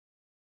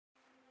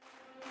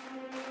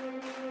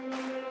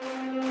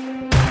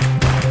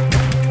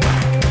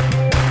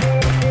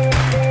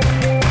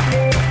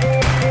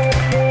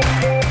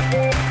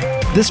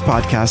This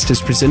podcast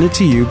is presented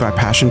to you by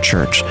Passion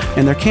Church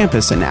and their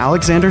campus in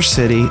Alexander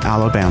City,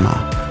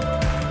 Alabama.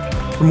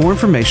 For more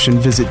information,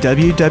 visit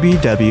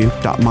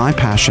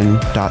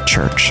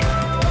www.mypassion.church.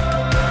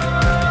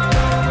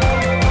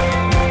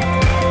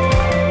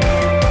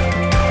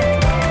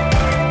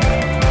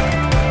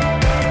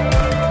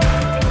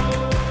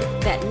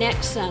 That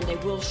next Sunday,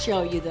 we'll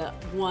show you the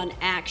one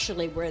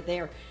actually where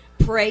they're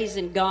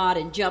praising God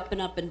and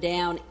jumping up and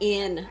down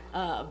in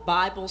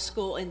Bible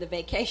school, in the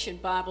Vacation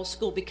Bible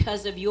School.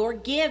 Because of your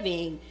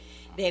giving,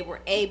 they were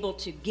able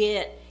to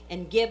get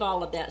and give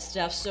all of that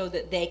stuff so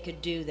that they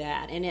could do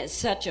that. And it's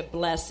such a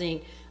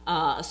blessing,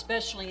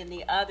 especially in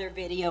the other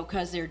video,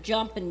 because they're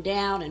jumping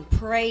down and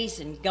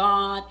praising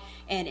God,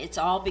 and it's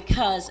all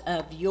because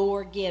of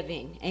your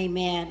giving.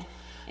 Amen.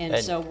 And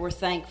so we're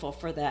thankful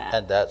for that.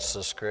 And that's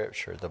the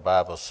scripture. The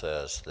Bible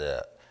says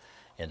that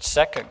in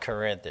 2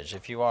 Corinthians,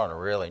 if you want to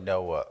really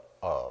know what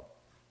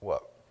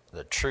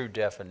the true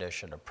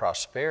definition of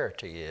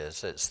prosperity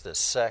is, it's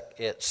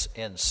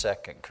in 2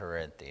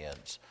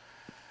 Corinthians,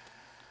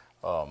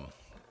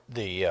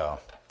 the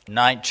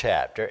 9th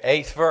chapter,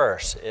 8th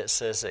verse. It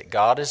says that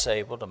God is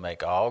able to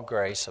make all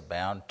grace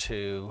abound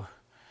to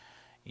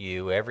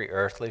you, every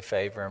earthly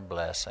favor and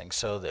blessing,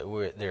 so that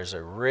there's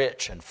a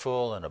rich and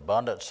full and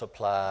abundant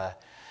supply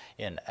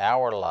in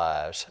our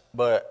lives.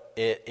 But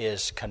it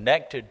is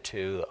connected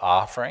to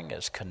offering,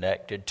 it's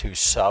connected to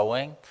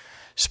sowing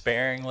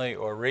sparingly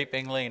or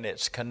reapingly, and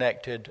it's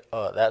connected,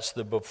 that's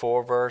the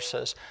before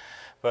verses.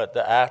 But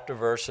the after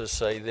verses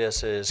say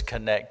this is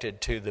connected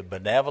to the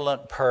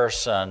benevolent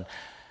person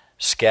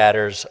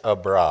scatters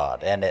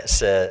abroad. And it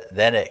says,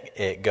 then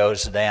it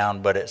goes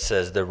down, but it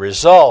says the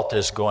result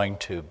is going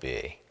to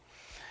be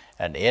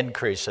an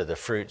increase of the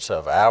fruits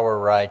of our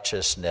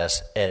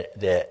righteousness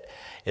that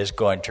is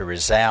going to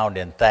resound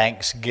in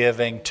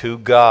thanksgiving to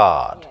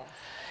God.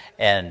 Yeah.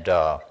 And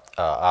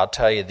I'll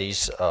tell you,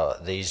 these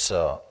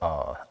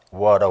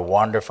what a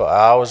wonderful,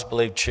 I always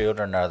believe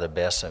children are the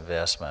best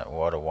investment.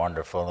 What a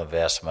wonderful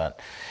investment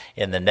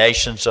in the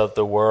nations of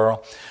the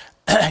world.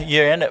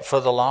 You're in it for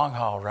the long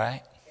haul,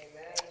 right?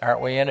 Amen.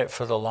 Aren't we in it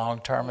for the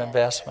long-term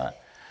investment?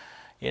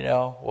 You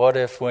know, what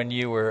if when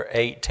you were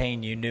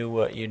 18 you knew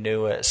what you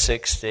knew at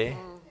 60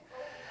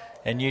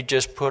 and you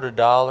just put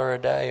 $1 a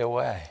day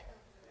away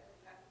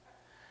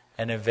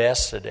and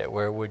invested it?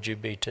 Where would you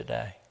be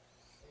today?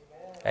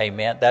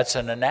 Amen. That's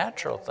a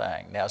natural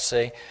thing. Now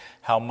see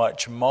how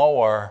much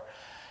more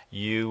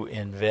you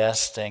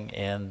investing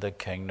in the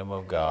kingdom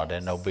of God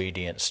and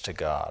obedience to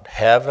God.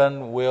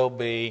 Heaven will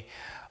be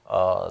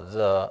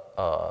the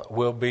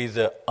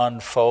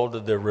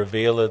unfolded, the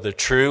revealer, the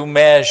true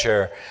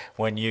measure.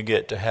 When you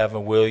get to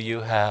heaven, will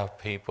you have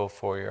people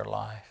for your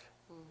life?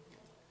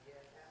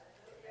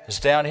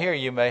 Because down here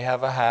you may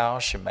have a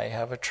house, you may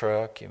have a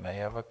truck, you may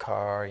have a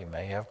car, you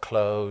may have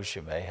clothes,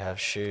 you may have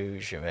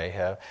shoes, you may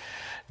have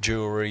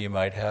jewelry, you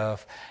might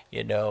have,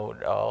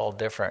 all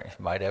different.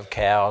 You might have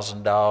cows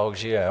and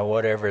dogs,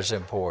 whatever is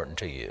important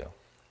to you,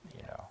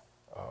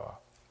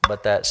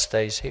 but that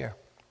stays here.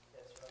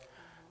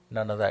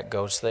 None of that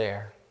goes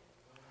there.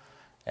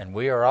 And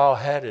we are all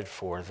headed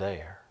for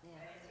there.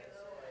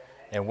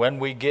 And when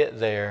we get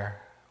there,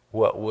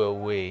 what will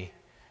we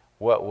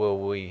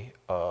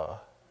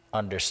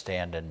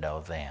understand and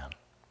know then?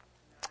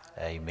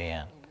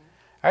 Amen.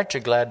 Aren't you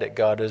glad that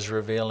God is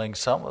revealing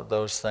some of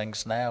those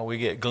things now? We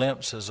get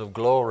glimpses of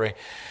glory,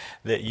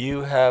 that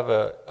you have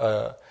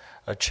a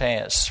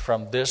chance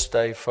from this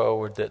day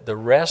forward that the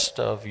rest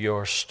of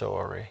your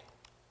story,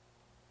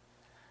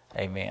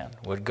 amen,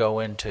 would go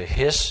into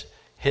His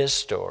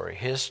story,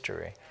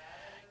 history.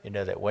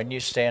 That when you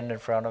stand in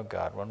front of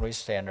God, when we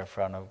stand in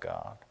front of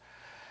God,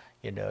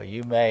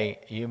 you may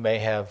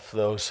have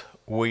those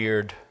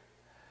weird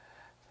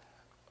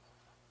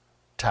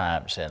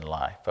times in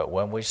life, but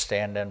when we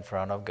stand in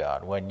front of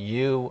God, when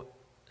you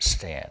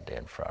stand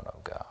in front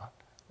of God,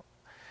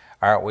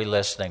 aren't we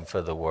listening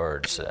for the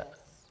words that,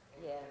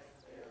 yes.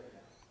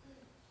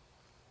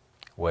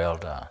 Well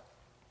done.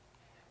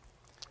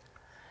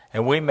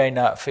 And we may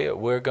not feel,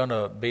 we're going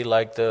to be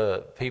like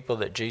the people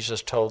that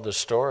Jesus told the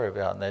story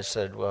about, and they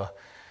said, well,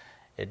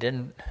 it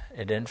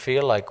didn't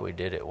feel like we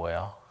did it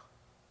well.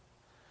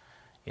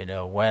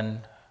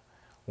 When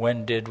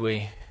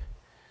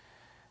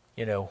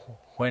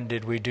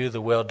did we do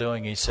the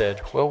well-doing? He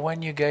said, well,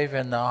 when you gave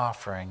in the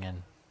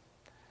offering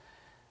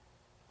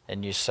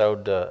and you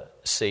sowed the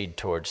seed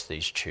towards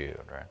these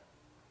children,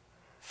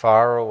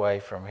 far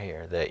away from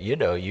here, that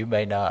you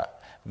may not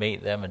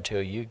meet them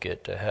until you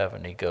get to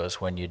heaven. He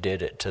goes, when you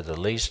did it to the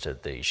least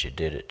of these, you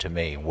did it to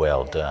me.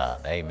 Well done.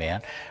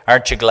 Amen.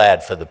 Aren't you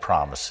glad for the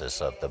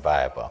promises of the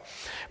Bible?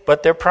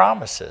 But they're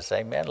promises,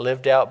 amen,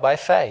 lived out by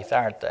faith,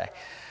 aren't they?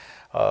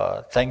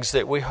 Things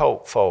that we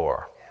hope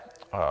for,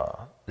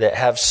 that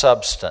have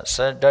substance.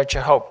 Don't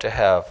you hope to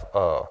have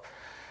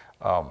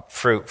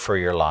fruit for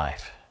your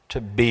life?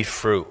 To be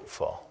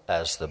fruitful,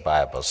 as the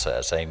Bible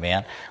says,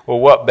 amen. Well,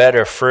 what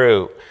better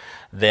fruit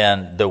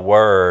than the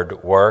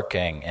Word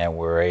working, and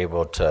we're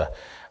able to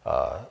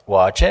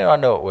watch. And I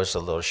know it was a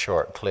little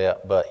short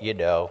clip, but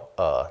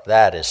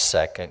that is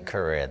 2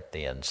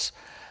 Corinthians,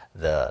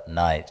 the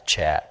 9th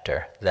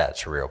chapter.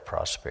 That's real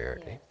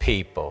prosperity.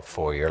 People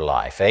for your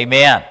life.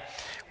 Amen.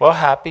 Well,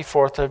 happy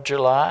 4th of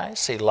July.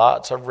 See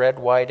lots of red,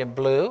 white, and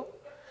blue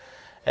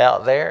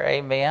out there.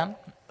 Amen.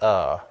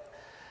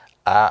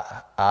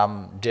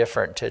 I'm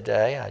different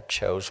today. I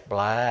chose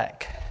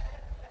black.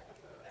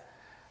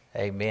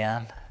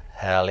 Amen.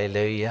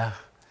 Hallelujah.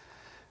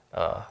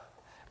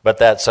 But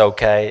that's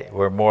okay.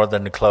 We're more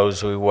than the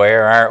clothes we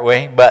wear, aren't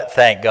we? But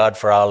thank God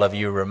for all of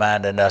you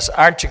reminding us.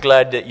 Aren't you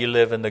glad that you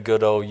live in the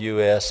good old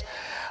U.S.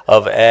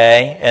 of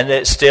A? And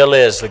it still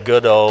is the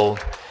good old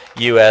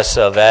U.S.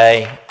 of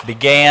A.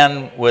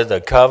 Began with a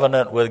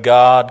covenant with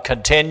God,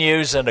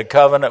 continues in a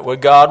covenant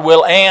with God,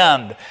 will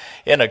end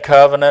in a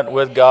covenant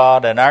with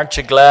God. And aren't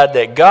you glad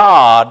that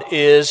God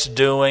is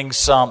doing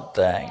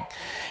something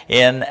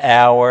in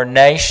our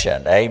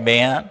nation?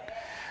 Amen.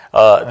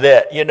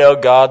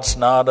 God's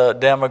not a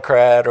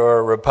Democrat or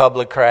a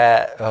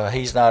Republican.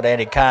 He's not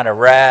any kind of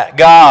rat.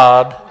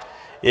 God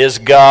is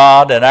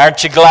God. And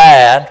aren't you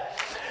glad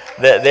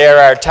that there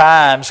are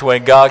times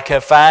when God can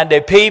find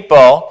a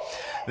people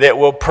that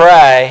will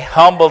pray,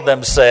 humble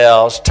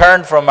themselves,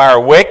 turn from our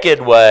wicked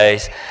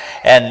ways,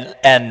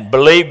 and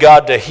believe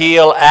God to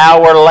heal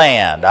our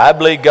land. I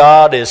believe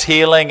God is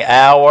healing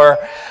our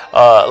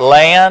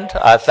land.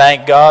 I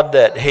thank God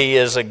that He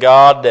is a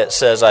God that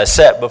says, I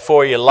set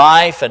before you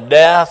life and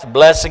death,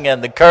 blessing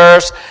and the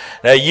curse.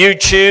 Now you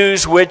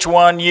choose which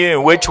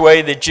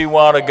way that you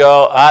want to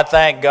go. I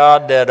thank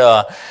God that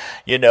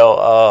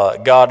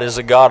God is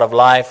a God of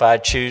life. I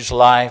choose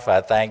life. I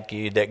thank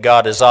you that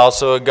God is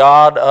also a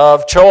God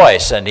of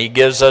choice, and He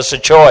gives us a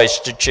choice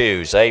to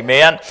choose.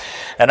 Amen.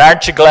 And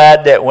aren't you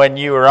glad that when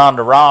you were on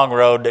the wrong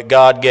road, that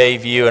God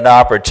gave you an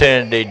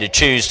opportunity to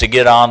choose to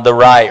get on the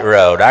right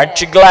road?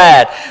 Aren't you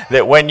glad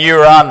that when you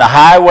were on the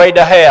highway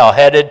to hell,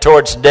 headed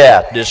towards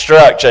death,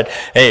 destruction,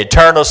 and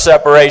eternal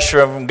separation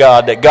from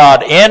God, that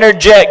God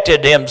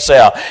interjected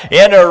Himself,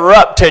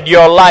 interrupted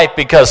your life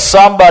because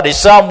somebody,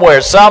 somewhere,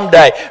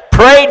 someday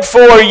prayed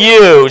for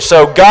you.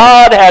 So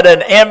God had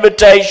an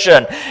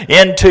invitation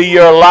into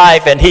your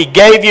life, and He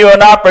gave you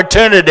an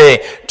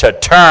opportunity to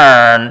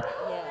turn.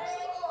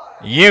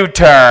 You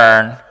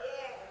turn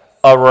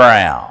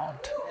around.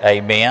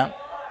 Amen.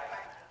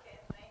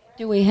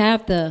 Do we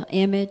have the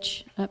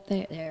image up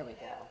there? There we go.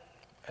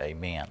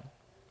 Amen.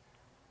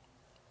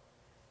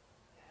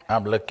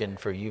 I'm looking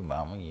for you,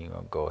 Mama. You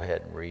gonna go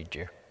ahead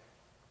and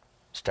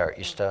start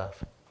your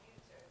stuff.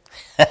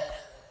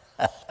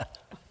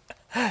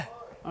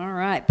 All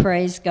right,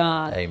 praise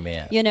God.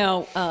 Amen.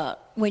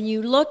 When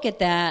you look at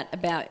that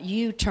about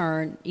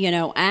U-turn,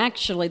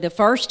 actually the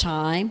first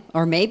time,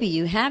 or maybe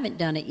you haven't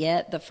done it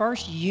yet, the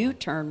first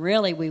U-turn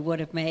really we would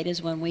have made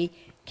is when we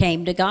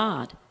came to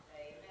God.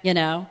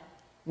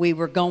 We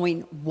were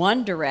going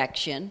one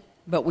direction,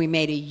 but we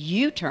made a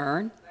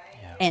U-turn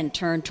and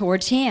turned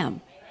towards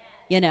Him.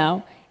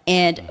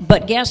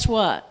 But guess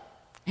what?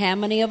 How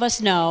many of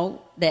us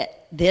know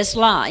that this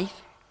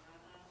life,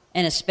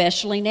 and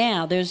especially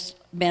now, there's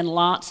been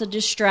lots of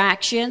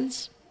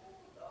distractions,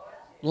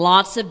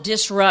 lots of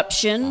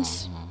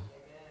disruptions,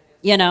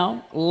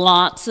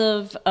 lots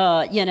of,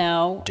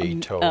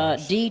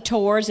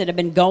 detours that have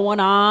been going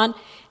on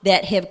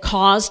that have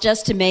caused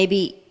us to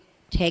maybe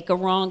take a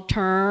wrong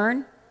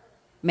turn,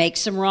 make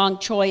some wrong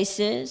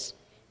choices,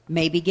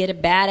 maybe get a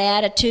bad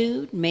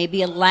attitude,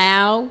 maybe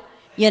allow,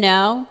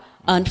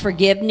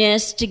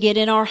 unforgiveness to get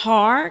in our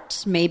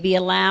hearts, maybe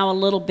allow a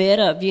little bit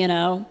of,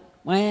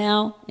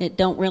 it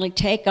don't really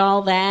take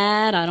all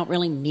that. I don't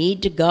really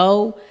need to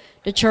go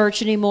to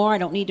church anymore. I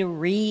don't need to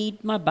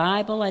read my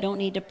Bible. I don't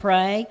need to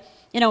pray.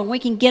 We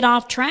can get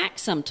off track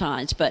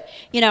sometimes. But,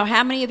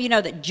 how many of you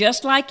know that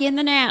just like in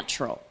the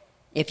natural,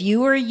 if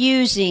you are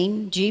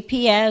using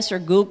GPS or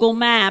Google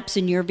Maps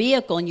in your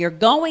vehicle and you're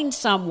going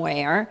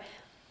somewhere,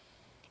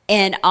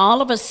 and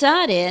all of a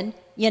sudden,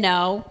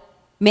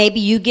 maybe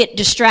you get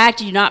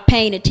distracted, you're not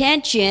paying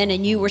attention,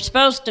 and you were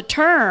supposed to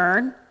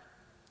turn,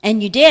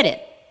 and you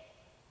didn't.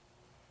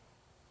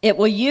 It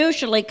will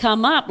usually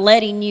come up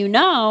letting you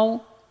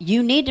know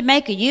you need to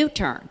make a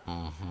U-turn.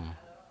 Mm-hmm.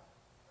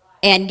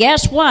 And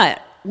guess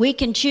what? We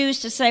can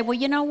choose to say, well,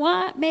 you know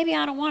what? Maybe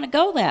I don't want to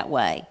go that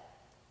way.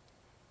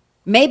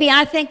 Maybe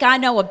I think I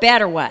know a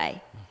better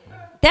way.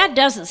 Mm-hmm. That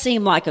doesn't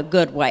seem like a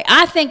good way.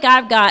 I think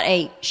I've got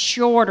a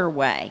shorter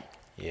way.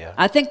 Yeah.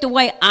 I think the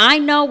way I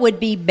know would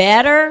be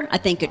better. I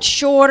think it's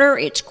shorter,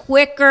 it's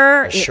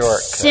quicker,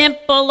 it's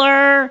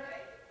simpler,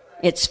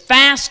 it's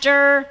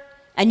faster.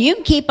 And you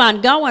can keep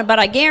on going, but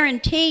I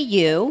guarantee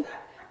you,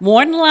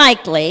 more than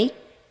likely,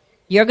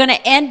 you're going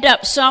to end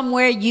up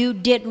somewhere you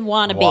didn't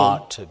want to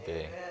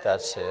be.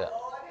 That's it.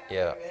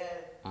 Yeah.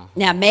 Mm-hmm.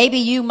 Now, maybe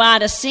you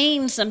might have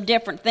seen some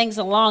different things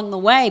along the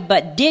way,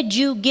 but did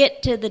you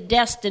get to the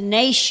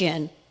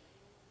destination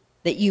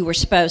that you were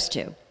supposed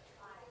to?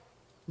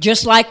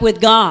 Just like with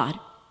God,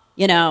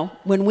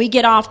 when we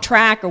get off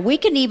track, or we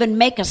can even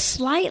make a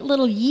slight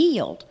little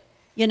yield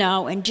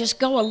and just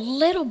go a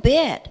little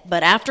bit.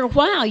 But after a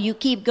while, you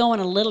keep going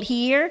a little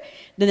here.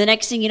 Then the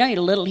next thing you know, you're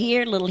a little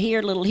here, little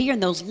here, little here.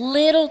 And those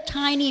little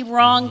tiny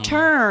wrong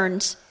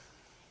turns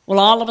will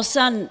all of a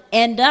sudden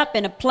end up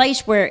in a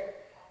place where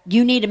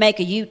you need to make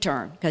a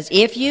U-turn. Because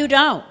if you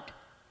don't,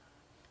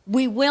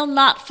 we will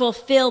not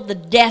fulfill the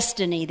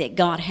destiny that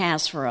God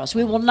has for us.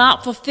 We will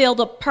not fulfill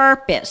the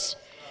purpose,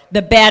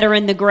 the better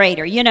and the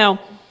greater.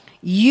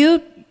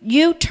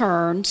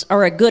 U-turns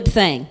are a good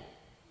thing.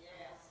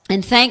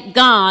 And thank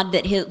God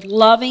that His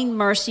loving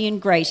mercy and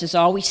grace is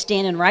always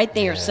standing right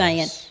there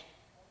saying,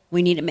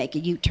 we need to make a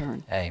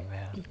U-turn.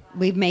 Amen.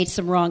 We've made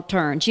some wrong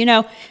turns.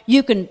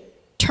 You can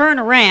turn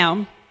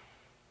around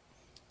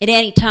at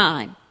any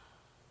time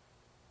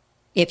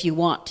if you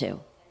want to.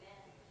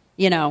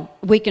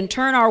 We can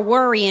turn our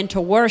worry into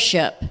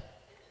worship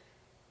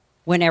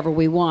whenever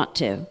we want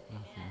to.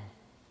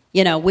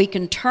 We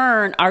can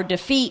turn our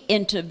defeat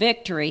into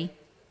victory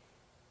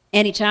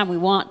anytime we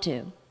want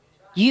to.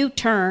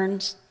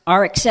 U-turns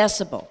are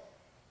accessible.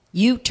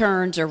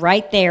 U-turns are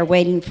right there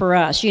waiting for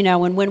us.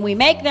 And when we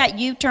make that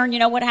U-turn,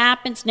 what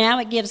happens? Now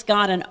it gives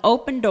God an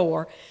open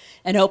door,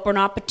 an open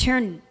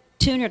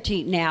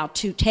opportunity now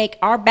to take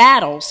our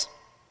battles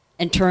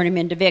and turn them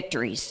into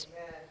victories,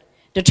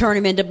 to turn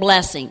them into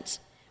blessings.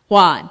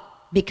 Why?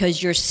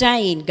 Because you're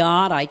saying,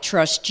 God, I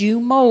trust you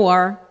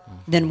more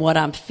than what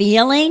I'm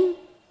feeling,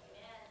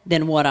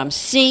 than what I'm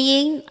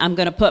seeing. I'm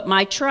going to put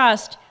my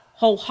trust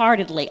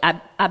wholeheartedly.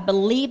 I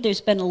believe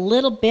there's been a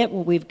little bit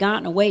where we've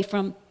gotten away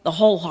from the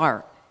whole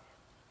heart.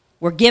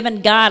 We're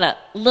giving God a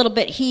little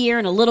bit here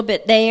and a little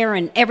bit there,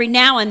 and every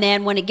now and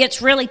then when it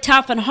gets really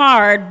tough and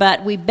hard,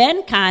 but we've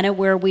been kind of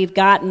where we've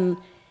gotten,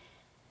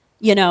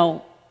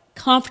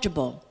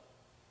 comfortable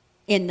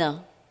in the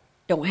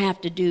don't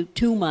have to do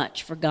too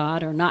much for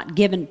God, or not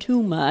giving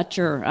too much,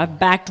 or I've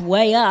backed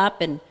way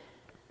up and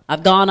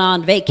I've gone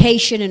on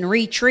vacation and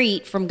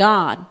retreat from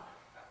God.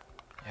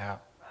 Yeah.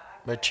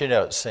 But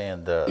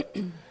seeing the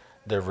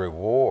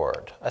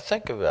reward, I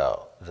think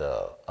about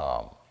the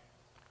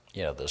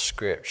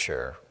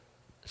scripture.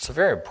 It's a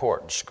very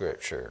important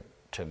scripture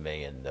to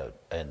me in the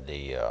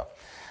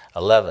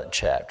 11th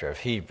chapter of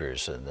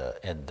Hebrews,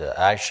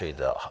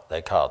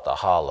 they call it the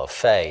Hall of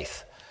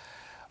Faith.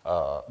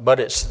 But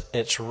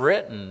it's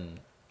written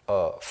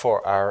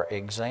for our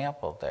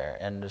example there.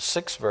 And the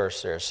 6th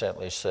verse there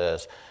simply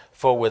says,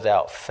 "For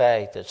without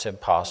faith it's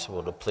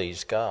impossible to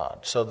please God."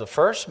 So the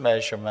first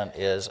measurement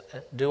is,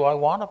 do I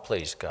want to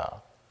please God?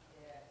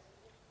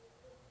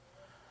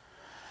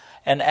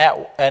 And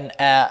at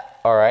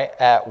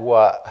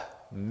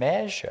what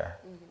measure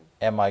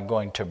am I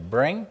going to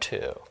bring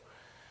to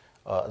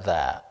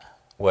that?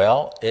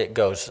 Well, it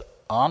goes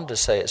on to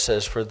say, it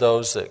says, "For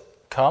those that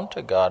come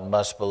to God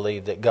must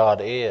believe that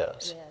God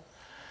is." Yes.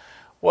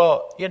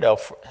 Well,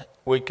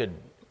 we could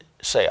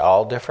say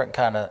all different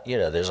kind of,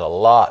 there's a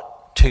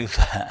lot to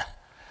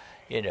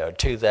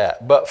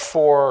that, But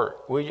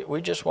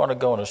we just want to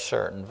go in a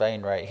certain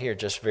vein right here.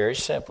 Just very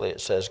simply, it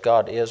says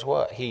God is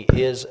what? He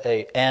is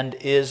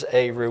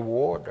a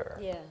rewarder.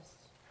 Yes.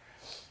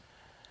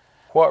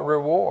 What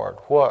reward?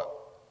 What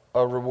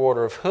a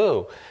rewarder of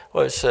who?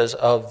 Well, it says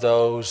of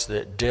those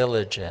that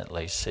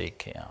diligently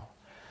seek Him.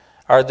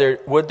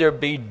 Would there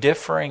be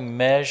differing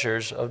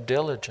measures of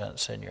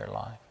diligence in your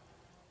life?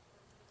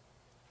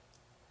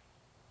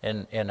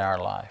 In our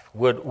life?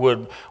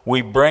 Would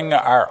we bring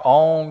our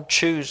own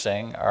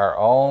choosing, our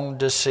own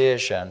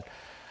decision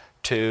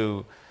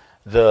to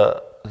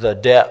the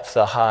depth,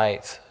 the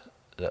height,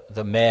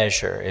 the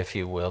measure, if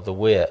you will, the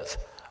width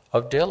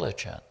of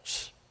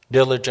diligence?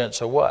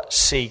 Diligence of what?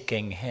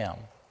 Seeking Him.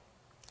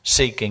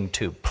 Seeking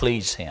to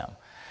please Him.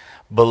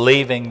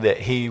 Believing that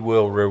He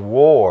will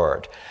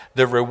reward.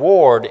 The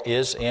reward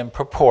is in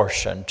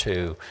proportion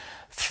to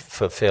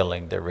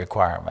fulfilling the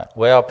requirement.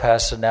 Well,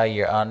 Pastor, now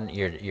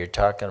you're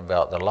talking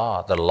about the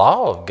law. The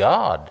law of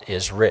God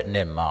is written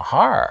in my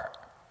heart.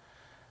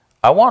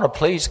 I want to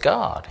please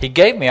God. He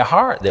gave me a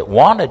heart that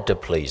wanted to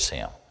please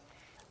Him.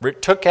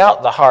 Took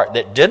out the heart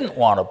that didn't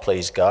want to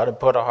please God and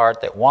put a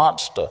heart that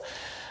wants to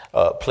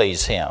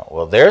please Him.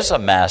 Well, there's a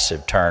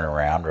massive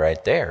turnaround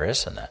right there,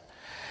 isn't it?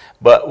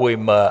 But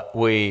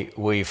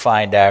we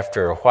find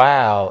after a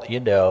while,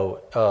 you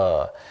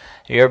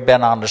ever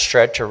been on a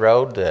stretch of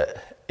road that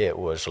it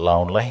was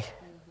lonely,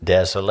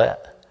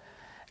 desolate,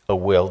 a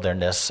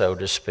wilderness, so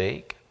to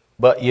speak.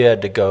 But you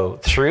had to go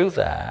through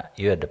that.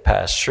 You had to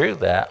pass through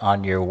that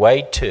on your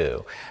way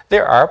to.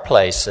 There are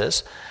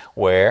places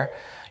where,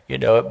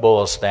 it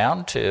boils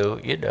down to,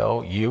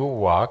 you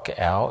walk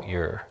out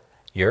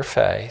your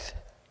faith.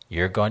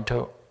 You're going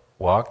to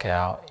walk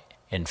out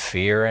in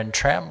fear and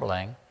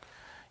trembling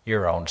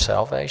your own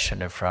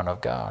salvation in front of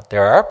God.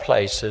 There are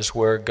places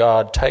where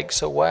God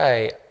takes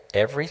away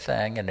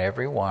everything and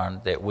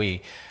everyone that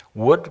we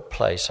would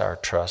place our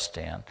trust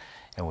in,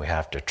 and we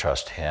have to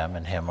trust Him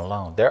and Him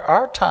alone. There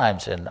are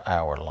times in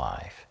our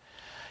life,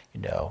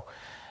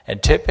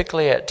 and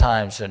typically at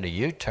times in a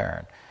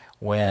U-turn,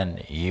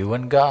 when you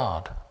and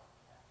God,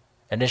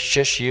 and it's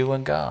just you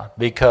and God,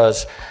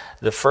 because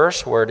the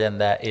first word in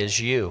that is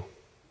you.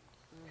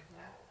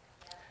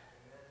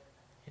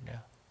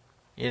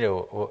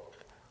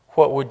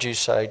 what would you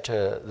say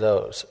to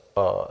those?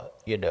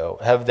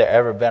 Have there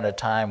ever been a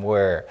time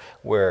where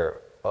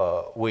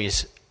we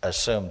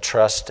assumed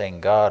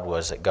trusting God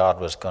was that God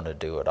was going to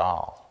do it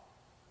all?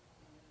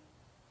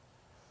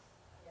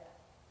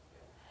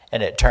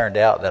 And it turned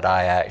out that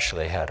I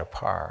actually had a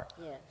part.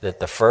 Yes.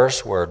 That the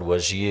first word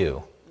was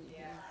you.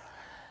 Yeah.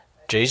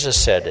 Jesus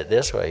said it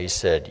this way. He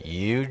said,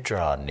 you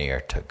draw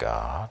near to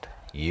God,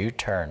 you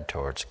turn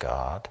towards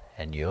God,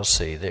 and you'll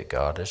see that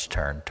God has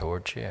turned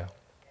towards you.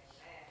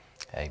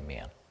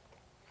 Amen.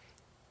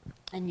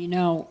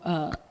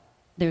 And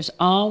there's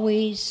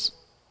always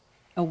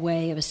a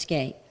way of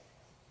escape.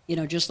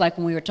 Just like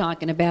when we were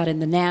talking about in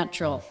the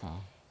natural,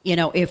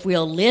 if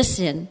we'll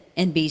listen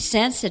and be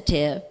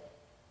sensitive,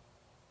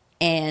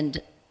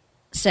 and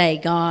say,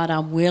 God,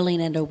 I'm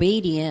willing and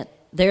obedient,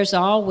 there's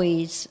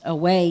always a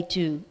way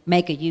to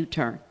make a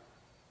U-turn.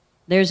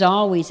 There's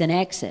always an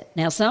exit.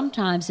 Now,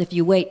 sometimes if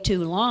you wait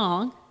too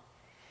long,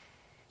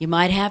 you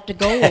might have to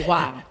go a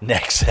while.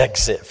 Next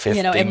exit,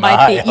 50 it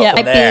might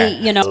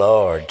be,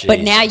 Lord Jesus.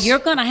 But now you're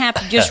going to have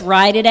to just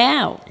write it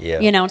out.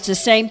 Yep. It's the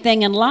same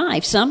thing in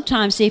life.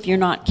 Sometimes if you're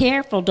not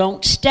careful,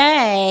 don't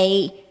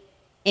stay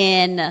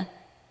in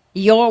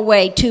your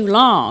way too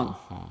long.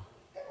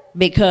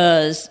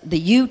 Because the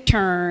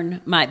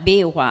U-turn might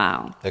be a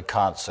while. The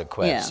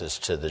consequences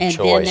to the choice.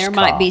 And then there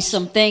might be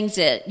some things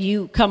that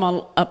you come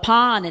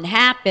upon and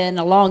happen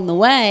along the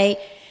way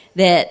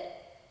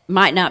that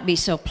might not be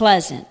so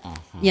pleasant,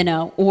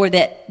 or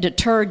that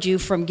deterred you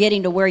from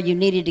getting to where you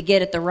needed to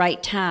get at the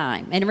right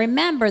time. And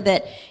remember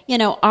that,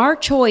 our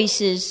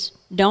choices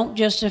don't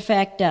just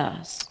affect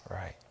us.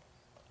 Right.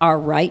 Our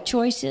right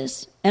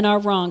choices and our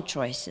wrong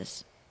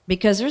choices.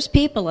 Because there's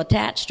people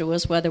attached to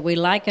us whether we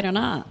like it or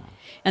not.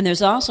 And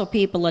there's also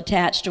people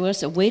attached to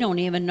us that we don't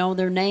even know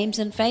their names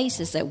and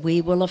faces, that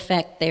we will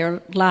affect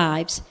their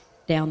lives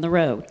down the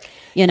road.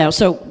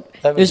 So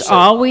there's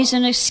always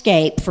an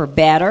escape for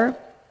better,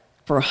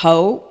 for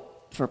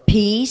hope, for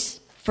peace,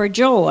 for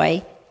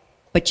joy,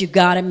 but you've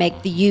got to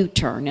make the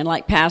U-turn. And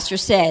like Pastor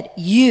said,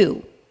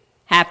 you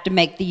have to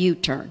make the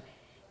U-turn.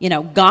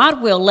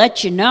 God will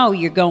let you know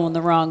you're going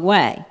the wrong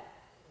way.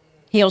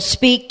 He'll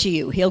speak to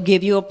you. He'll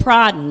give you a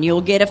prodding.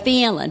 You'll get a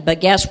feeling. But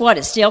guess what?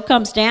 It still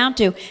comes down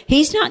to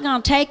he's not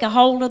going to take a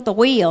hold of the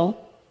wheel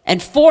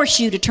and force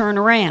you to turn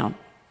around.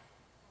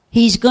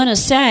 He's going to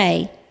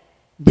say,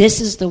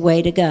 this is the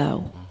way to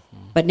go.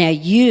 But now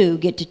you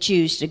get to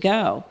choose to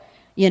go.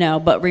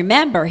 But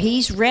remember,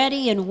 he's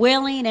ready and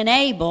willing and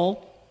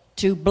able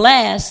to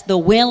bless the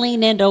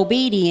willing and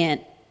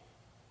obedient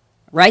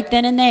right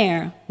then and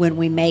there when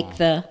we make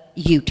the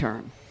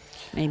U-turn.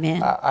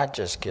 Amen. I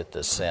just get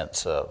the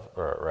sense of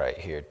right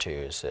here too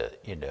is that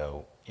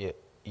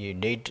you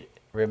need to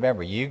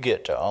remember you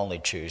get to only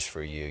choose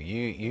for you.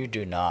 You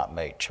do not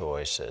make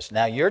choices.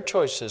 Now your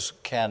choices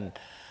can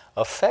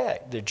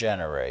affect the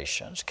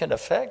generations, can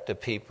affect the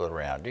people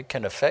around you,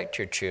 can affect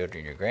your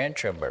children, your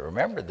grandchildren. But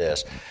remember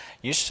this: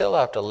 you still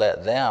have to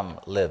let them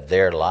live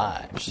their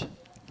lives.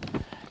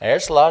 And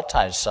there's a lot of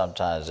times.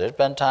 Sometimes there's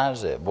been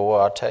times that, boy,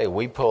 I'll tell you,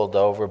 we pulled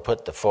over,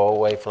 put the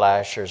four-way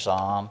flashers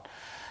on.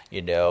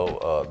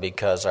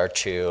 Because our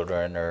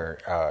children or,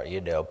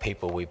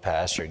 people we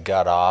pastored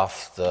got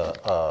off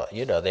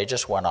they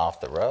just went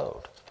off the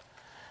road.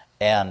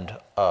 And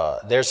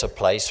there's a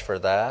place for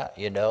that,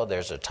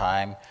 there's a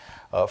time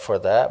for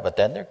that. But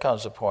then there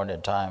comes a point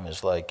in time,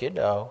 it's like, they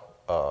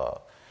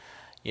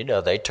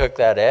took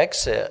that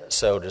exit,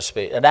 so to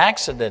speak. An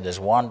accident is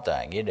one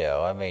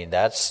thing,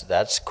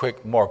 that's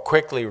more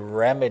quickly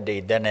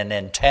remedied than an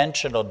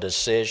intentional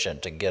decision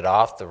to get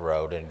off the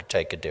road and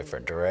take a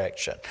different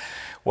direction.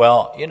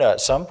 Well,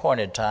 at some point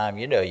in time,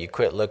 you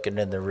quit looking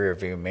in the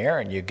rearview mirror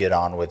and you get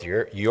on with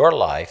your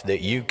life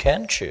that you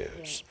can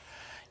choose.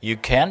 You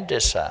can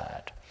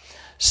decide.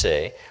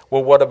 See,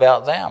 well, what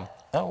about them?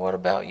 Oh, what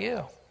about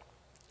you?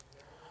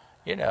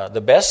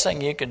 The best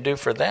thing you can do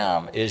for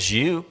them is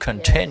you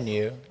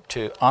continue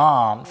to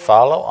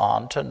follow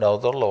on to know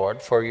the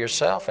Lord for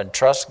yourself and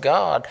trust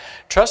God.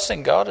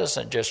 Trusting God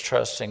isn't just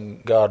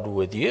trusting God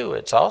with you.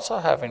 It's also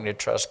having to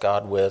trust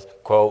God with,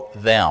 quote,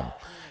 them.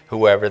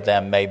 Whoever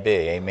them may be,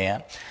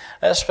 amen.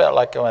 I just felt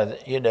like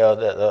that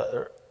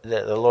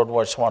the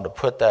Lord just wanted to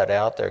put that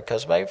out there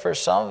because maybe for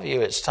some of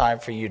you it's time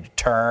for you to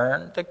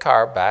turn the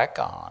car back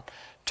on,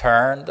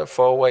 turn the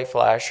four-way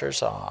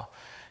flashers off,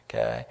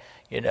 okay?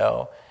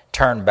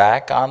 Turn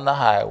back on the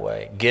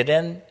highway, get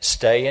in,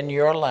 stay in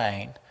your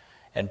lane,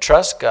 and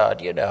trust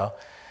God.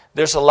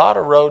 There's a lot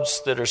of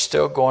roads that are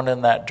still going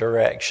in that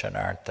direction,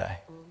 aren't they?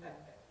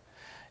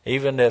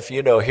 Even if,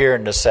 here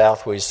in the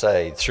South we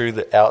say,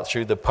 out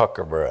through the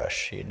pucker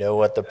brush. You know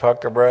what the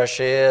pucker brush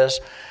is?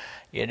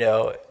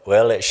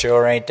 Well, it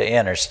sure ain't the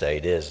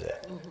interstate, is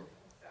it?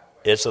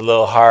 It's a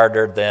little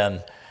harder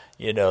than,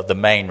 the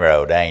main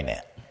road, ain't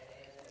it?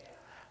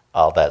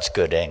 Oh, that's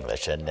good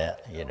English, isn't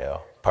it?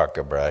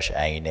 Pucker brush,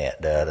 ain't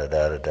it?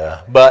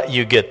 Da-da-da-da-da. But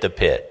you get the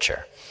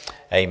picture.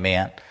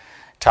 Amen.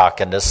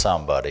 Talking to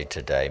somebody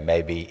today,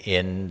 maybe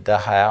in the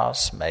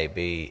house,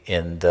 maybe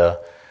in the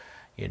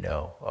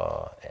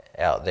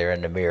out there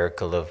in the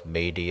miracle of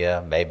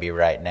media, maybe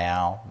right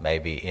now,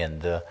 maybe in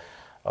the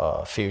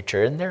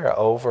future. And there are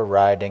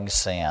overriding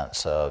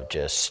sense of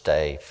just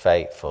stay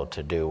faithful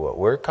to do what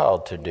we're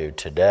called to do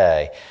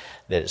today,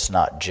 that it's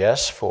not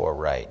just for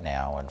right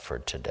now and for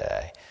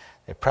today.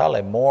 That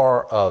probably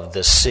more of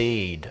the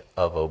seed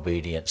of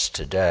obedience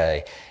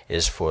today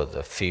is for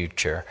the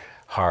future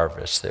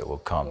harvest that will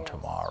come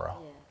tomorrow.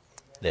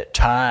 That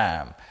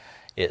time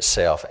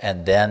itself,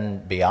 and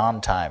then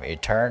beyond time,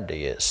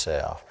 eternity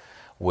itself,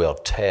 will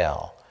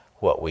tell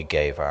what we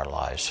gave our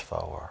lives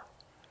for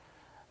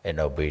in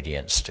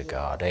obedience to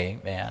God.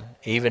 Amen.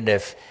 Even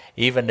if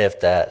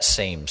that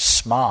seems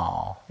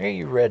small. Here,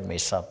 you read me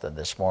something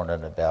this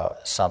morning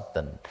about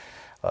something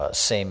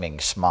seeming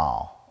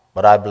small,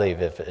 but I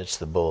believe if it's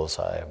the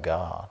bullseye of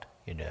God,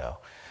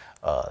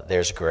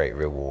 there's great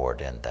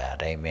reward in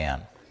that.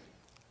 Amen.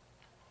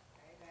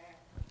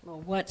 Well,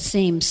 what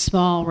seems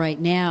small right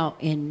now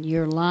in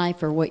your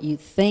life, or what you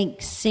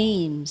think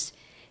seems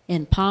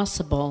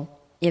impossible,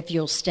 if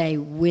you'll stay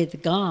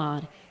with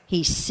God,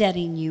 He's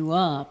setting you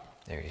up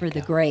for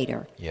the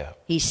greater. Yeah.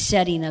 He's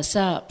setting us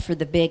up for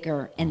the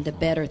bigger and the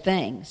better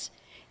things.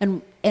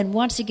 And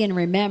once again,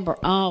 remember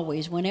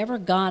always, whenever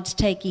God's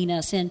taking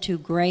us into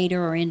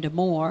greater or into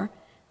more,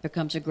 there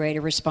comes a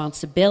greater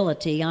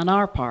responsibility on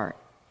our part.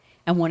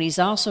 And when He's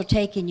also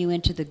taking you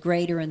into the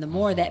greater and the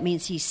more, that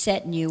means He's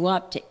setting you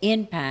up to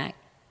impact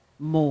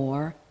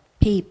more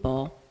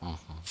people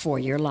for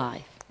your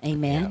life.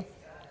 Amen?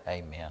 Yeah.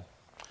 Amen.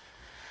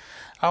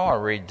 I want to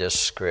read this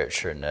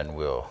scripture, and then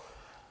we'll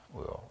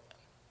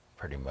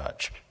pretty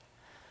much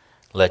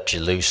let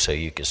you loose so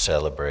you can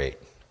celebrate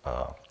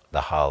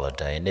the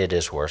holiday. And it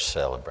is worth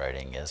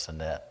celebrating, isn't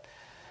it?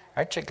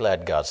 Aren't you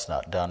glad God's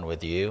not done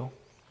with you?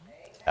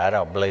 I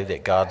don't believe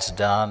that God's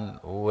done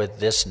with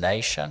this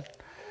nation.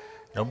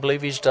 I don't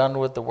believe He's done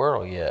with the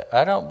world yet.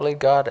 I don't believe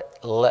God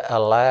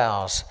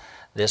allows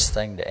this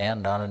thing to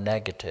end on a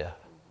negative.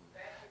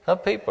 Some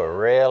people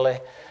really,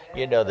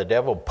 the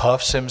devil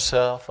puffs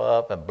himself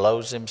up and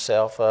blows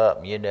himself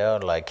up,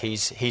 like he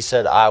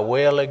said, I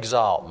will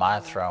exalt my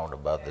throne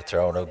above the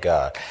throne of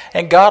God.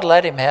 And God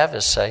let him have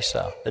his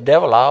say-so. The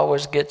devil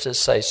always gets his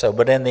say-so,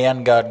 but in the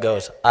end God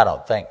goes, I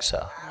don't think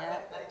so. Yeah,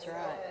 that's right.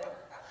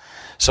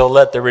 So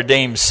let the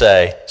redeemed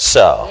say,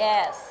 so.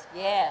 Yes.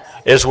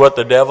 Is what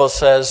the devil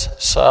says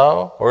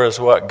so, or is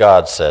what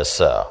God says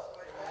so?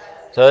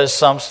 So there's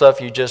some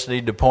stuff you just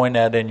need to point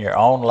at in your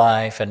own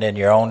life and in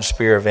your own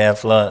sphere of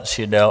influence,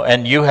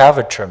 and you have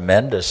a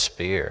tremendous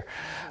sphere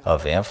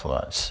of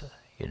influence,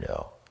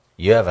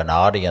 You have an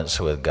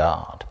audience with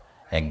God,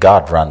 and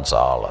God runs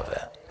all of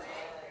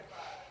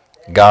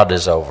it. God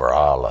is over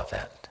all of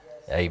it.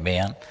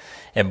 Amen.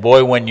 And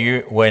boy, when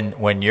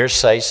your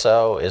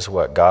say-so is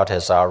what God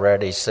has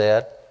already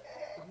said,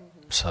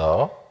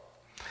 so...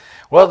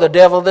 Well, the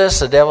devil this,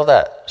 the devil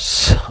that.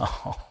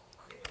 So,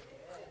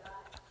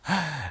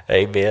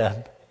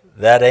 amen.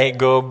 That ain't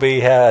going to be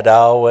how it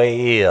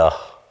always is.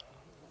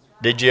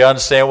 Did you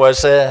understand what I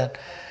said?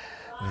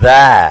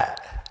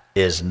 That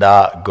is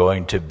not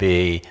going to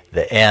be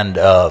the end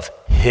of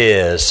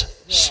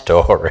his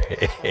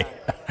story.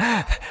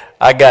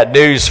 I got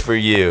news for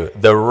you.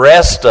 The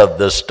rest of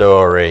the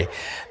story,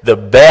 the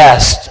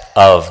best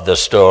of the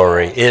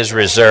story, is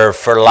reserved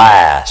for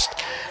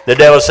last. The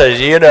devil says,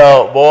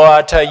 boy,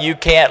 I tell you, you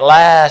can't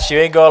last. You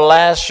ain't going to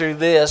last through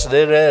this.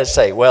 They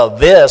say, well,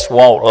 this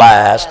won't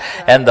last.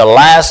 And the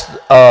last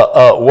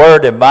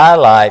word in my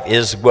life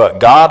is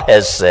what God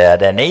has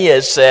said. And He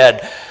has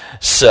said,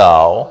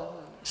 so.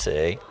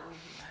 See?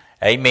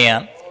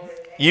 Amen.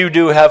 You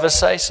do have a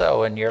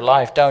say-so in your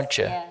life, don't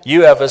you? Yeah.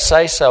 You have a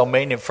say-so,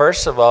 meaning,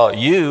 first of all,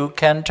 you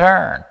can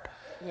turn.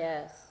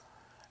 Yes.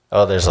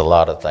 Oh, there's a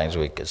lot of things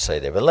we could say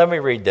there. But let me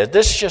read that.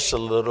 This is just a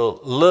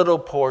little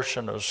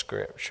portion of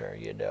Scripture,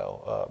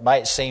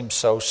 might seem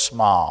so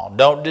small.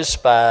 Don't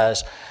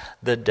despise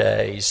the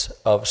days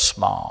of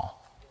small.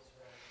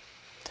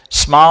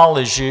 Small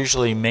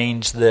usually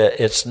means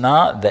that it's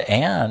not the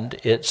end.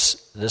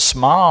 It's the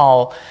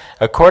small.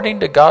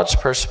 According to God's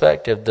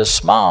perspective, the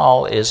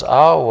small is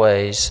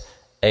always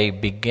a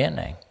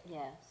beginning.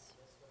 Yes.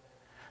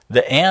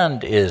 The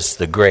end is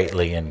the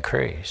greatly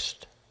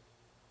increased.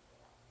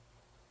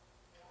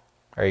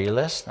 Are you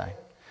listening?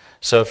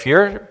 So if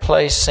your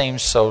place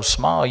seems so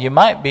small, you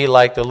might be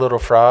like the little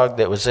frog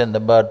that was in the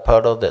mud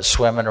puddle that's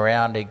swimming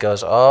around. He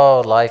goes,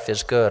 oh, life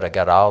is good. I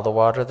got all the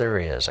water there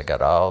is. I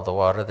got all the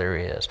water there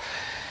is.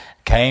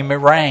 Came a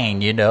rain,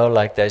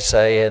 like they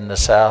say in the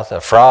South, a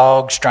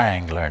frog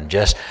strangler, and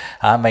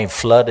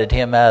flooded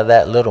him out of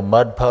that little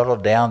mud puddle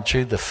down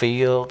through the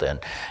field and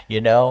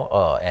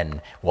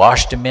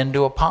washed him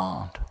into a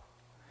pond.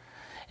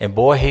 And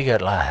boy, he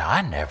got like,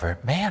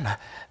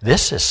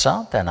 This is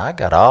something. I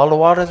got all the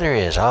water there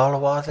is, all the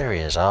water there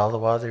is, all the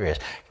water there is.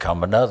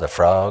 Come another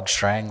frog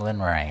strangling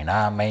rain.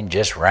 I mean,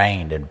 just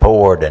rained and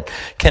poured. And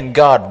can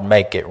God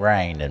make it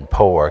rain and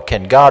pour?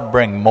 Can God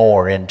bring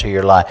more into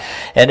your life?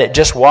 And it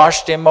just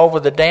washed him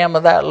over the dam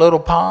of that little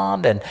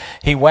pond, and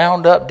he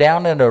wound up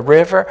down in a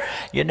river,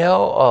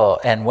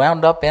 and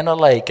wound up in a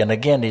lake. And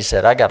again, he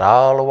said, I got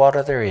all the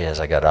water there is.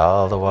 I got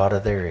all the water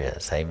there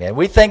is. Amen.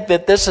 We think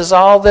that this is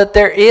all that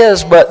there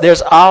is, but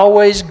there's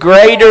always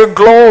greater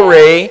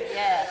glory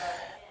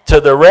to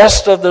the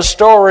rest of the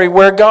story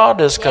where God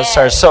is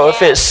concerned. So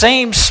if it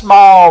seems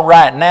small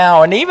right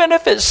now, and even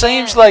if it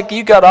seems like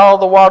you got all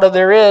the water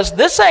there is,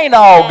 this ain't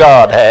all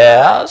God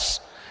has.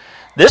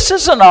 This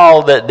isn't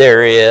all that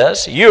there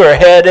is. You are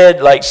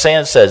headed, like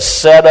Sam says,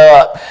 set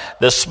up.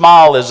 The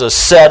small is a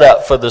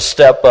setup for the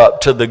step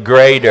up to the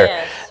greater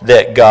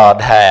that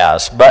God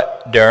has. But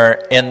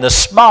in the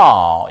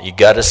small, you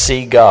got to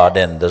see God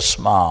in the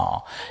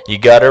small. You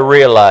got to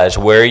realize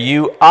where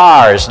you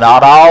are is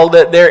not all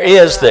that there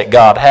is that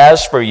God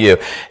has for you.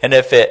 And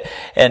if it,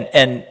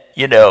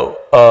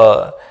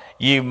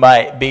 you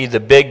might be the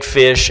big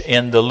fish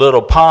in the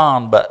little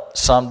pond, but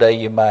someday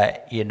you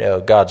might,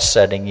 God's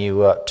setting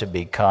you up to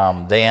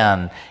become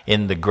then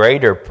in the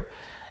greater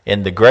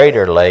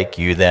lake,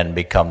 you then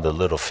become the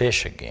little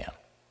fish again.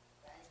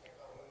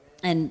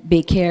 And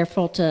be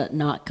careful to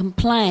not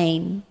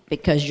complain,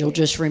 because you'll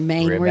just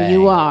remain where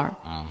you are.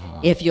 Mm-hmm.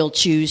 If you'll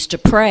choose to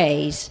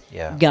praise,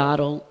 God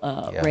will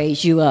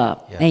raise you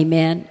up.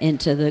 Amen.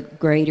 Into the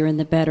greater and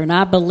the better. And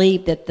I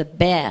believe that the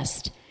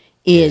best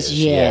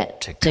is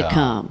yet to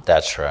come.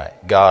 That's right.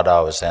 God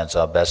always ends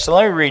on best. So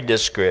let me read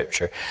this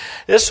scripture.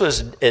 It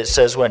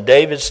says when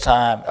David's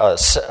time,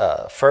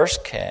 1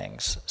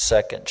 Kings,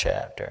 2nd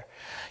chapter.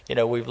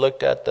 We've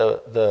looked at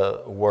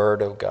the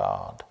Word of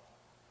God,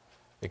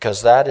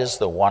 because that is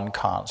the one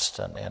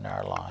constant in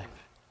our life.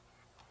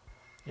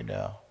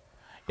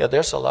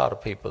 There's a lot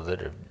of people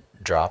that are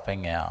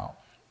dropping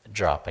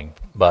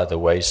by the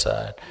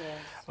wayside.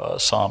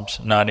 Yes. Psalms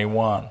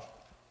 91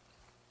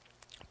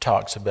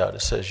 talks about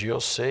it. Says you'll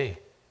see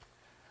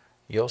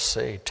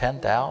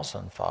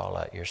 10,000 fall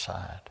at your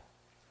side.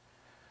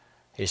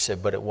 He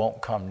said, but it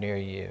won't come near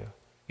you.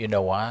 You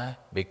know why?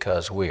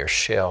 Because we are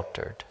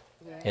sheltered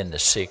in the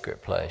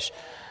secret place.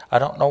 I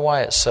don't know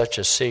why it's such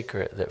a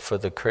secret that for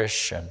the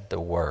Christian,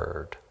 the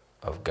Word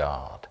of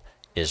God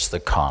is the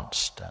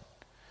constant.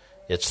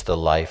 It's the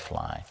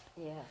lifeline.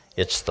 Yes.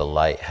 It's the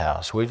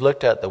lighthouse. We've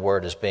looked at the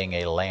Word as being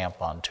a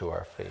lamp unto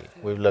our feet.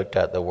 We've looked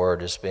at the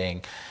Word as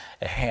being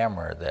a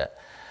hammer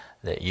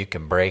that you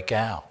can break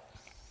out.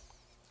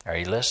 Are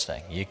you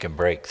listening? You can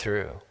break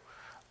through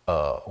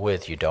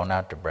with. You don't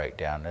have to break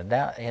down. And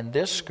now in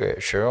this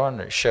scripture, I want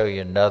to show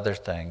you another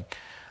thing.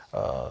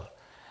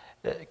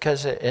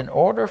 Because in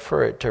order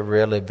for it to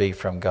really be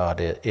from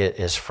God, it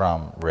is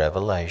from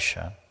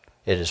Revelation.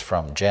 It is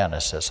from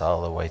Genesis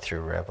all the way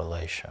through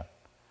Revelation.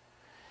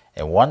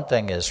 And one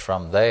thing is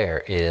from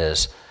there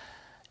is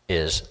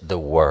the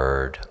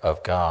Word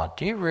of God.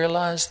 Do you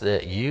realize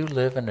that you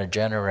live in a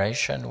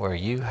generation where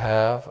you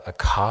have a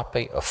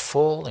copy, a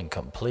full and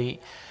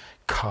complete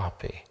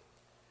copy,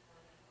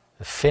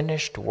 the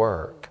finished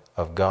work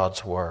of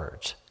God's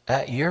words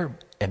at your,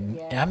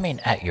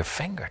 at your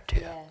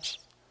fingertips? Yes.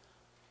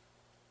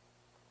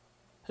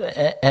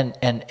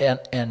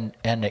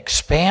 And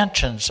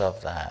expansions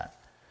of that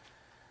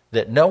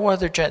no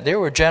other, there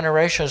were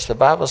generations, the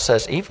Bible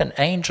says, even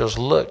angels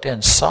looked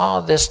and saw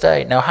this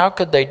day. Now, how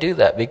could they do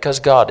that? Because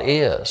God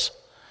is.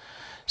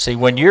 See,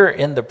 when you're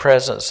in the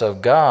presence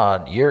of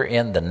God, you're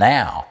in the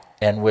now.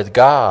 And with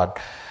God,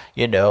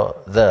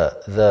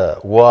 the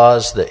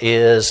was, the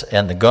is,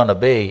 and the gonna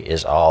be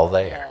is all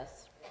there.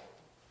 Yes.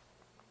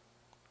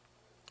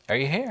 Are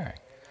you hearing?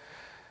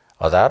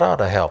 Well, that ought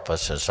to help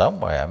us in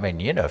some way. I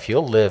mean, if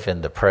you'll live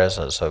in the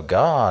presence of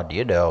God,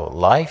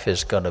 life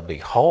is going to be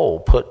whole,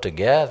 put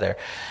together.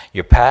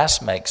 Your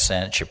past makes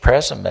sense, your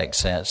present makes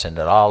sense, and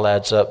it all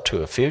adds up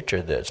to a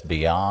future that's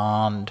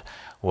beyond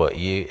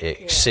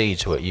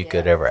exceeds what you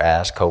could ever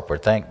ask, hope, or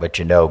think. But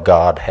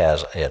God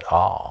has it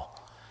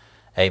all.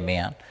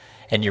 Amen.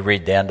 And you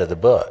read the end of the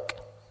book.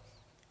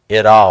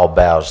 It all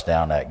bows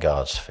down at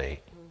God's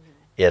feet.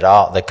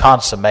 The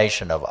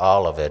consummation of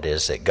all of it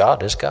is that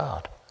God is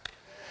God.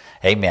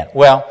 Amen.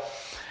 Well,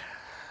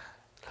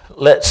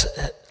 let's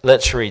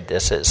read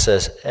this. It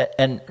says,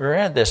 and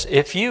remember this: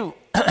 if you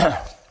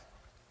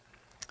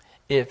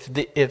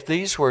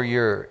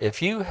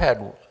if you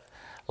had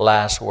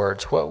last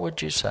words, what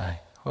would you say?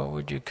 What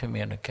would you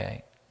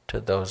communicate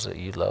to those that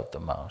you love the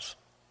most?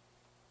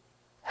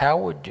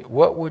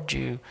 What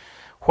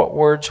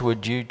words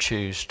would you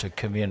choose to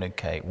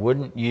communicate?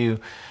 Wouldn't you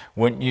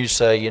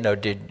say,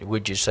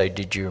 would you say,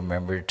 did you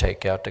remember to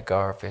take out the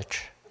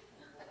garbage?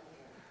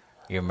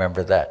 You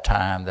remember that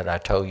time that I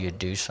told you to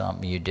do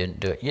something, you didn't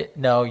do it?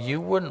 No,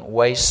 you wouldn't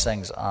waste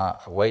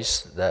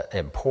that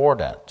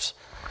importance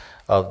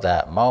of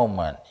that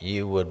moment.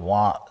 You would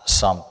want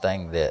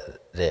something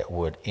that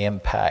would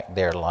impact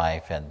their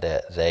life and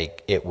that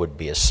it would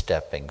be a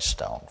stepping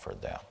stone for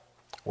them.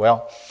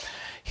 Well,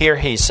 Here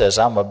he says,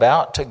 I'm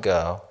about to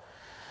go.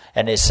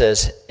 And it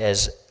says,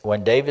 as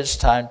when David's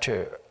time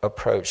to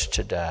approach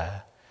to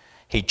die,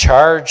 he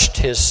charged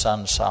his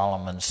son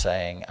Solomon,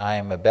 saying, I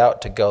am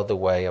about to go the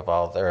way of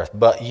all the earth.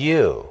 But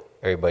you,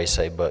 everybody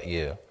say, but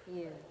you.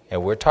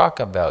 And we're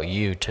talking about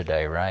you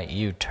today, right?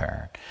 You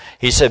turn.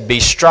 He said,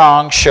 be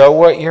strong, show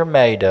what you're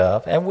made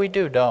of. And we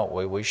do, don't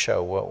we? We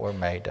show what we're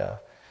made of.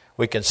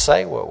 We can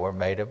say what we're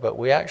made of, but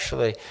we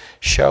actually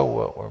show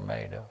what we're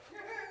made of.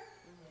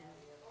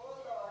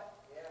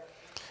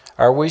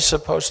 Are we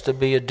supposed to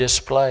be a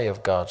display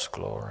of God's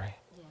glory?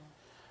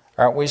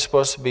 Aren't we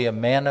supposed to be a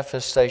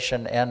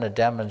manifestation and a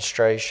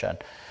demonstration,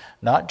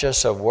 not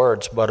just of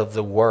words, but of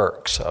the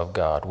works of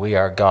God? We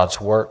are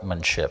God's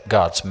workmanship,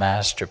 God's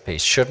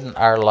masterpiece. Shouldn't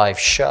our life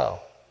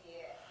show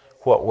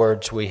what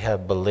words we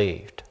have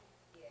believed?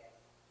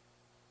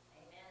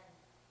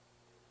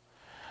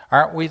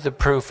 Aren't we the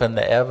proof and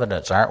the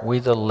evidence? Aren't we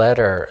the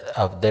letter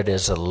that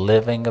is a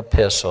living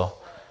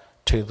epistle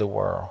to the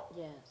world?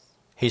 Yes.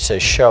 He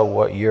says, show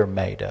what you're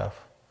made of.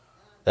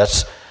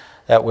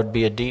 That would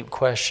be a deep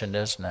question,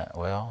 isn't it?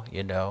 Well,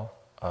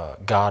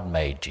 God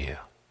made you.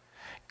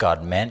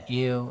 God meant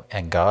you,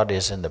 and God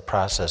is in the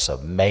process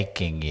of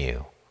making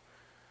you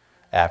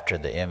after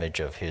the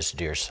image of his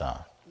dear Son.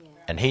 Yeah.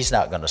 And he's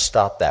not going to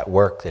stop that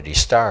work that he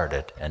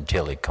started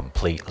until he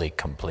completely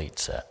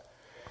completes it.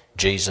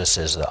 Jesus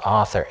is the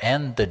author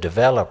and the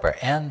developer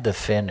and the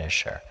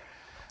finisher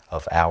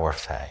of our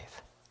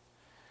faith.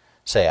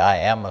 Say, I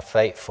am a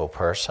faithful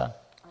person,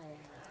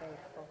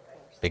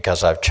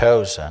 because I've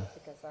chosen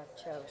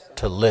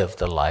to live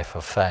the life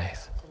of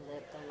faith.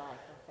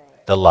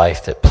 The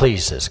life that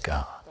pleases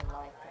God.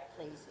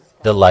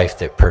 The life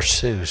that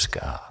pursues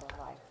God.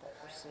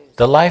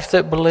 The life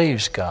that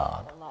believes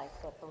God.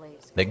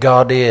 That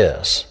God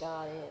is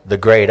the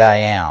great I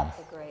am.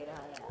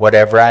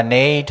 Whatever I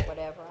need,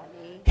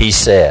 he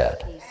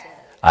said,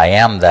 I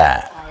am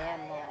that.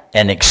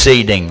 And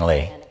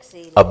exceedingly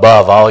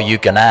above all you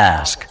can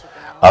ask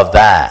of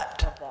that.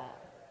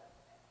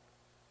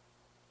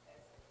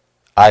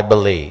 I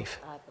believe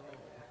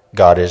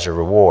God is a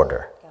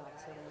rewarder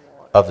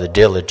of the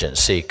diligent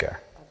seeker.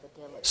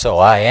 So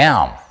I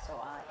am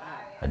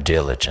a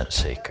diligent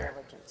seeker.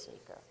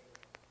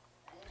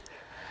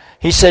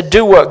 He said,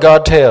 do what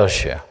God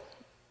tells you.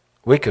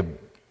 We could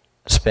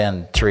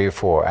spend 3 or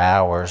 4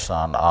 hours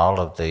on all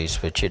of these,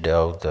 but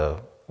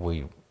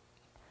we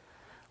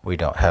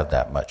don't have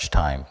that much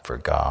time for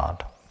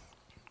God.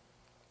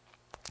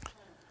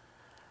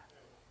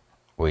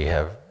 We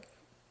have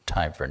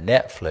time for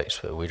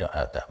Netflix, but we don't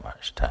have that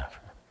much time for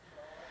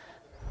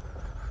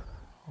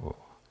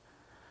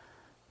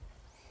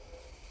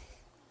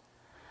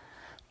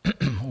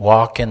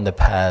walk in the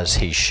paths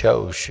he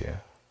shows you.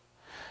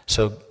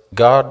 So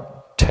God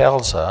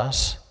tells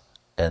us,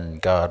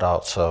 and God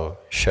also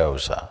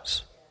shows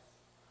us.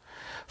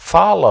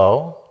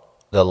 Follow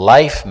the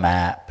life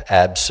map,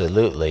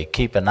 absolutely.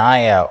 Keep an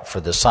eye out for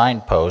the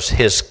signpost,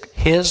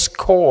 his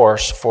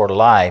course for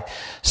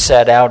life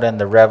set out in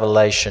the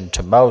revelation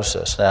to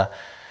Moses. Now,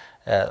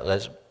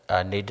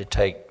 I need to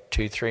take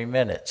 2-3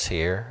 minutes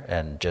here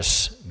and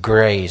just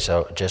glance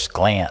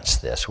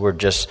this. We're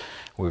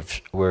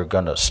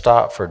going to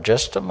stop for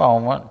just a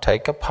moment,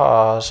 take a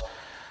pause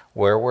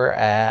where we're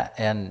at.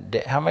 And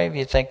how many of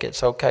you think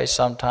it's okay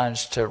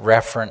sometimes to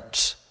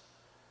reference,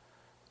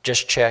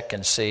 just check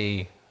and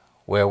see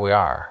where we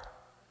are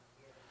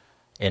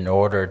in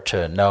order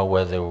to know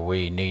whether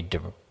we need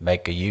to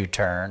make a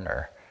U-turn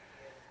or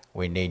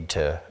we need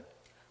to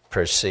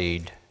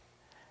proceed?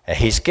 And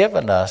he's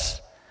given us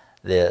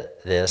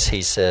this.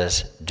 He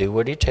says, do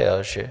what he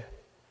tells you.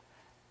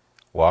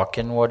 Walk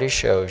in what he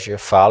shows you.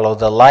 Follow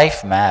the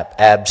life map,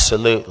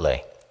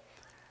 absolutely.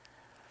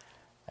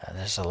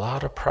 There's a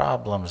lot of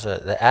problems.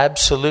 The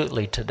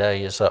absolutely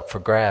today is up for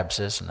grabs,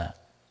 isn't it?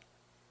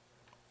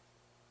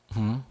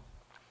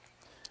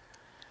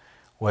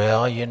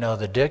 Well,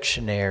 the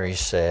dictionary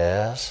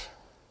says,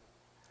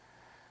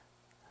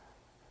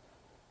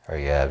 are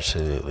you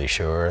absolutely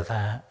sure of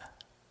that?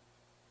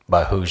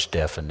 By whose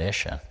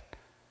definition?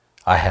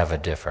 I have a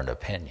different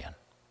opinion.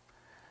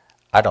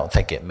 I don't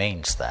think it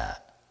means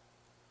that.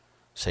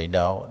 See,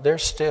 no,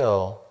 there's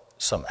still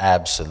some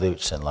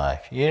absolutes in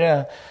life.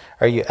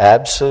 Are you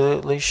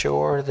absolutely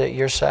sure that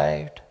you're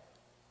saved?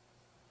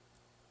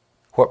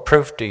 What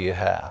proof do you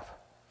have?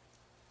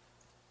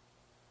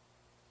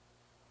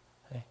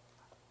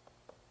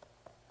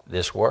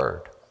 This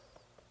word.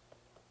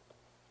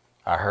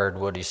 I heard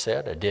what he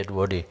said. I did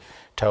what he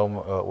told me,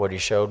 what he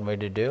showed me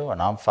to do, and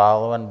I'm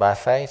following by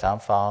faith. I'm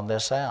following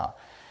this out.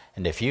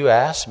 And if you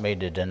ask me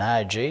to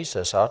deny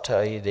Jesus, I'll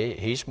tell you that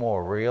he's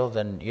more real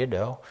than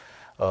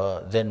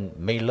than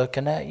me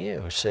looking at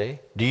you. See?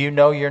 Do you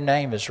know your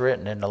name is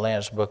written in the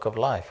Lamb's Book of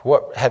Life?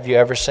 What have you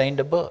ever seen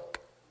the book?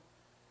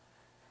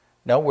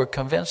 No, we're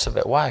convinced of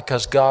it. Why?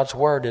 Because God's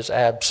word is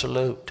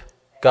absolute.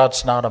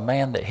 God's not a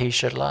man that he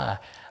should lie.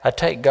 I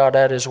take God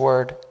at his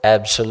word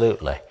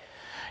absolutely.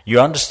 You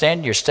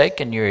understand you're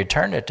staking your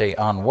eternity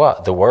on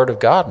what? The Word of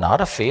God,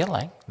 not a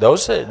feeling.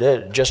 Those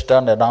that just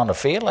done it on a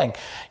feeling,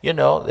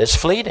 it's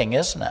fleeting,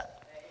 isn't it?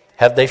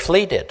 Have they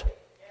fleeted?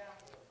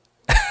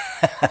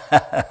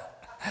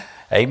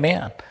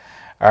 Amen.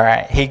 All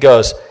right.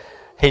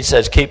 He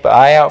says, keep an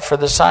eye out for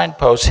the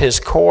signpost, his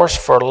course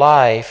for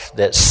life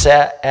that's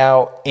set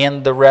out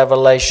in the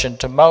revelation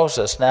to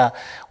Moses. Now,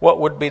 what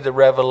would be the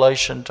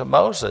revelation to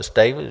Moses?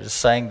 David is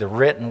saying the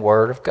written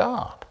Word of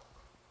God.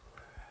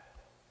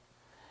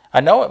 I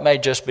know it may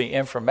just be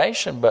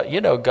information, but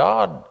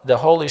God, the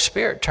Holy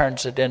Spirit,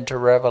 turns it into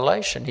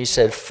revelation. He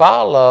said,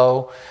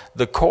 follow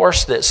the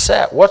course that's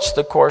set. What's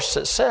the course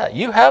that's set?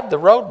 You have the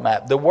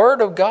roadmap. The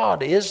Word of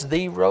God is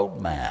the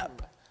roadmap.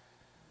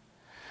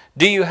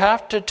 Do you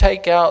have to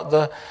take out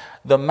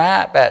the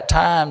map at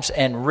times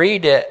and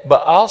read it,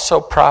 but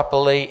also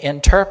properly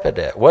interpret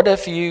it? What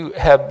if you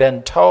have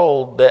been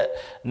told that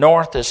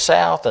north is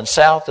south and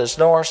south is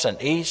north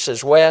and east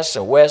is west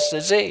and west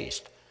is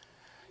east?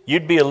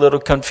 You'd be a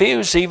little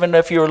confused. Even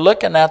if you were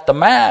looking at the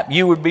map,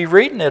 you would be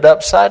reading it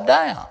upside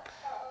down.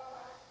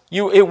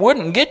 It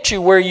wouldn't get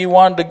you where you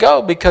wanted to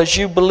go because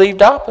you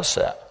believed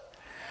opposite.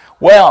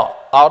 Well,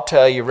 I'll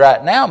tell you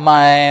right now,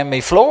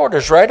 Miami, Florida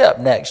is right up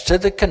next to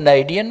the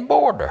Canadian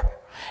border.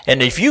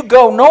 And if you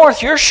go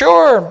north, you're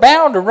sure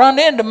bound to run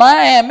into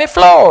Miami,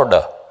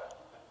 Florida.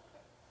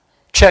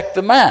 Check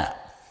the map.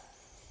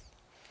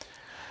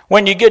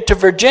 When you get to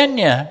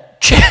Virginia,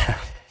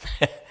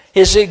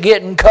 is it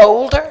getting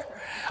colder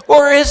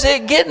or is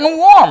it getting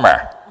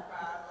warmer?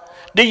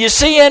 Do you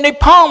see any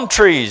palm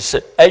trees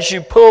as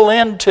you pull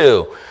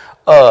into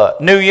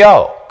New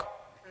York?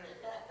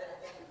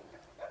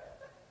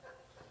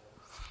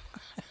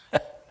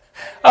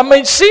 I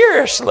mean,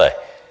 seriously.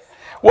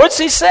 What's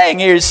he saying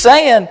here? He's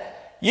saying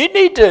you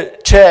need to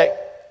check.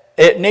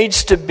 It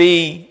needs to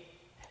be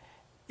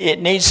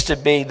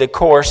the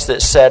course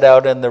that's set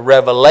out in the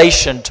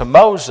revelation to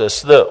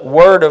Moses, the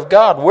Word of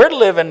God. We're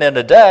living in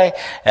a day,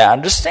 and I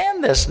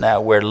understand this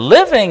now, we're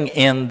living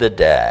in the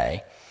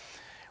day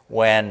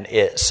when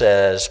it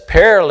says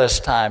perilous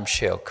times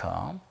shall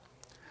come.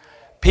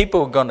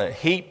 People are going to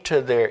heap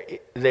to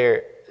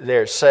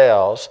their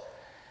selves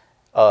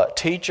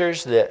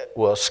teachers that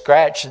will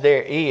scratch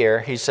their ear.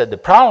 He said the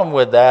problem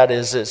with that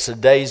is it's the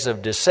days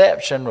of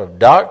deception with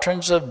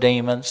doctrines of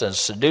demons and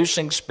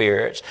seducing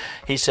spirits.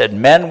 He said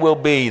men will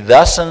be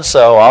thus and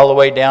so all the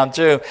way down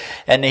through.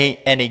 And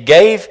he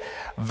gave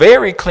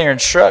very clear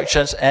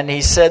instructions, and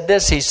he said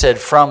this, he said,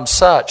 from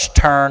such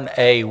turn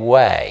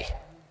away.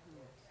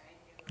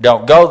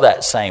 Don't go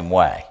that same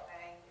way.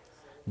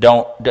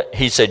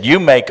 He said, you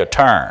make a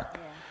turn.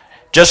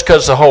 Just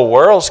because the whole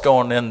world's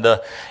going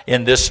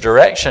in this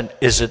direction,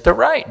 is it the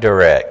right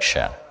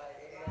direction?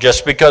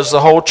 Just because the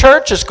whole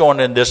church is going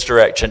in this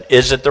direction,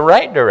 is it the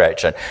right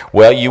direction?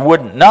 Well, you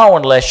wouldn't know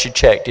unless you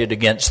checked it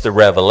against the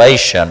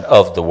revelation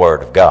of the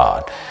Word of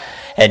God.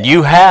 And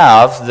you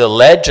have the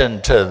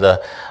legend to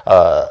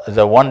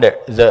the one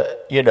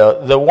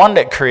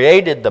that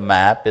created the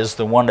map is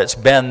the one that's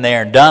been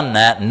there and done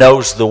that and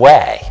knows the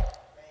way.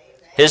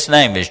 His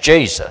name is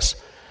Jesus.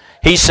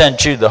 He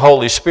sent you the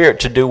Holy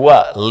Spirit to do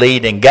what?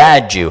 Lead and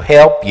guide you,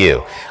 help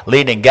you.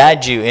 Lead and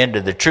guide you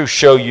into the truth,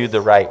 show you the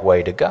right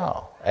way to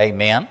go.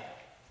 Amen?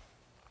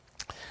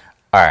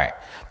 All right.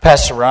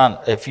 Pastor Ron,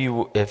 if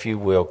you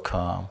will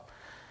come.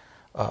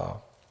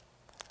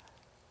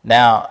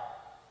 Now,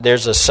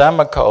 there's a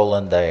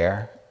semicolon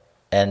there,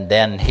 and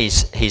then he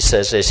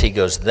says this, he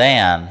goes,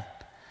 then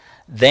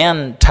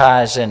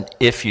ties in,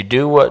 if you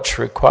do what's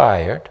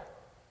required,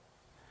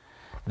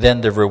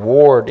 then the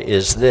reward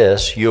is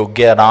this, you'll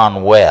get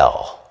on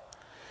well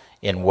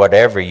in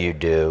whatever you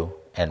do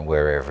and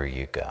wherever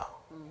you go.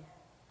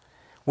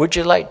 Would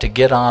you like to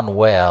get on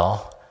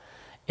well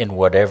in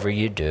whatever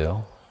you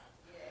do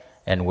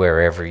and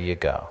wherever you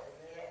go?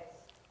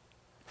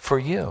 For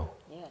you.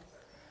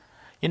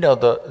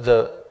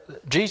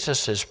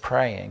 Jesus is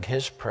praying,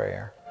 his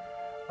prayer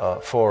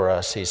for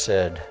us. He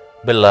said,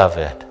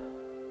 beloved,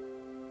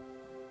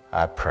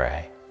 I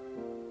pray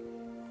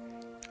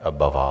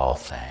above all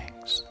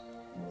things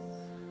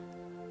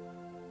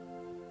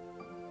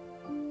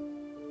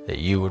that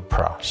you would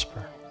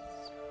prosper,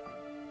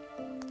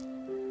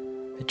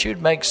 that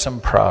you'd make some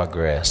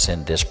progress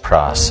in this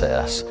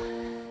process,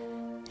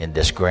 in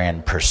this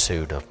grand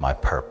pursuit of my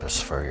purpose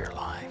for your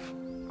life.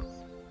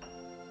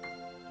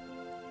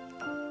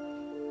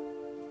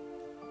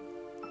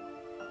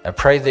 I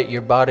pray that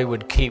your body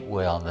would keep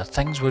well and that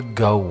things would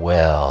go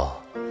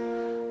well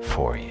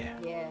for you.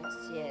 Yes,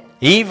 yes.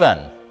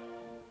 Even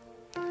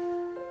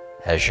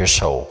as your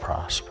soul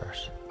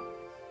prospers.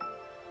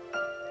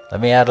 Let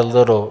me add a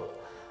little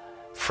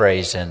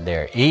phrase in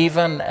there.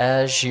 Even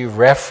as you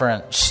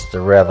reference the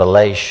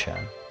revelation,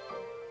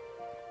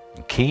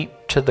 keep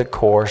to the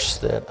course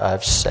that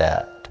I've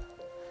set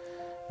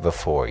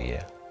before you.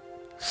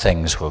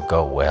 Things will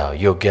go well.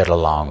 You'll get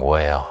along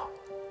well.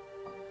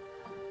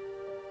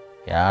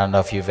 I don't know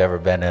if you've ever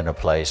been in a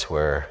place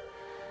where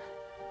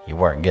you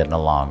weren't getting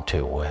along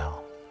too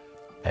well.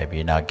 Maybe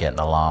you're not getting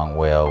along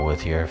well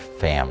with your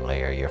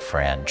family or your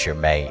friends, your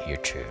mate, your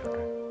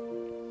children,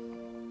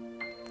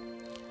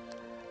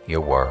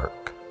 your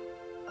work.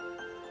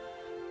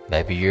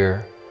 Maybe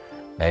you're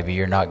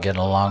not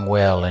getting along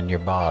well in your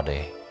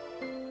body,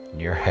 in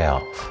your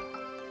health.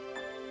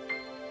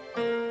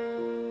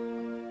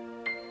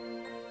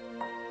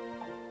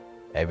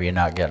 Maybe you're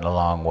not getting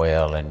along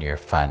well in your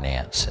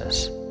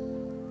finances.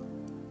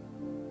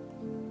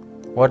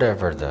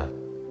 Whatever the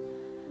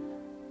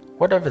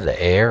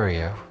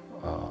area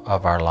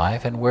of our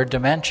life, and we're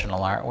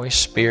dimensional, aren't we?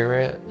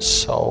 Spirit,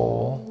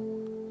 soul,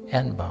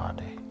 and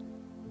body.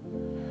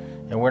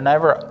 And we're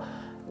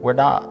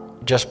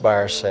not just by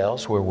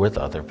ourselves, we're with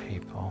other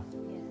people.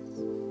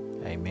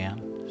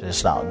 Amen.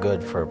 It's not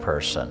good for a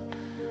person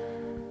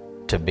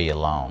to be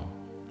alone.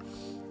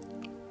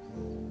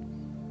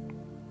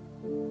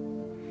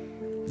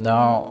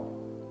 No,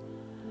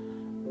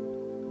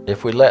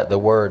 if we let the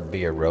Word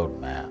be a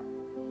roadmap,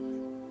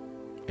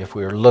 if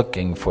we're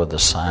looking for the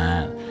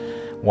sign,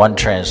 one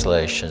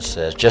translation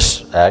says,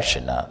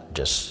 not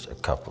just a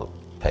couple of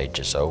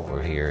pages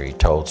over here, he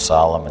told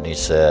Solomon, he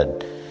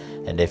said,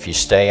 and if you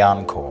stay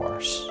on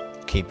course,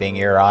 keeping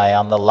your eye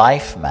on the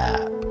life map,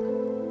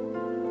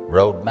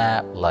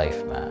 roadmap,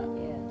 life map,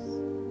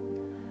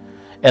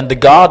 and the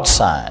God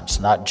signs,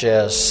 not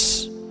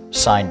just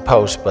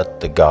signposts, but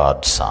the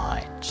God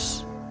signs.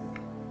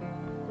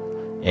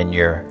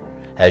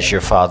 As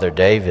your father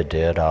David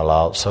did, I'll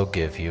also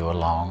give you a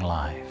long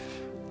life.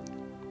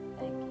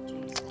 Thank you,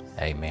 Jesus.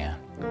 Amen.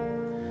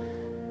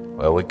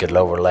 Well, we could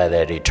overlay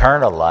that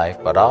eternal life,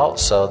 but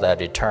also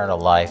that eternal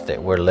life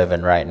that we're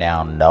living right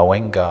now,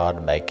 knowing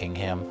God, making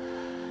Him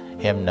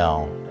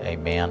known.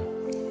 Amen.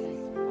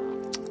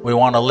 We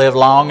want to live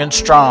long and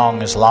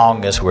strong as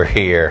long as we're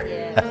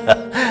here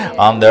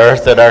on the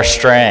earth, that our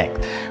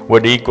strength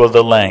would equal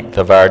the length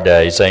of our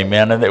days.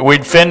 Amen. And that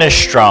we'd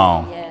finish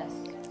strong.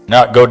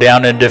 Not go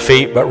down in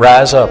defeat, but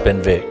rise up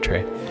in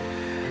victory.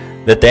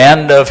 That the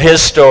end of His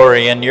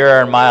story in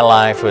your and my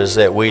life was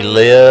that we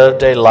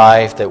lived a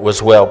life that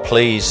was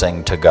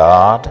well-pleasing to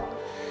God.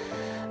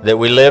 That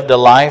we lived a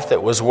life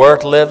that was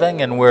worth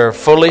living, and we're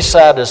fully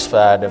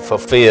satisfied and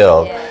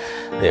fulfilled.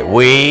 That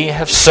we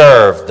have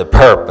served the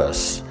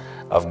purpose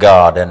of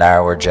God in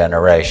our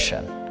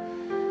generation.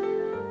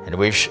 And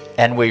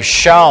we've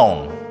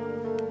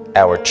shown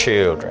our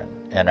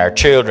children and our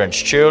children's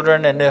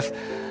children, and if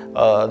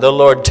the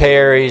Lord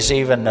tarries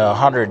even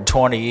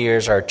 120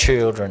 years, our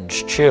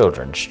children's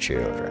children's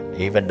children,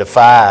 even to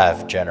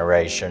 5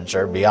 generations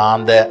or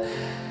beyond that.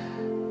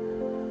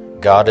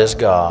 God is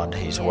God.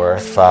 He's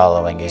worth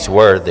following. He's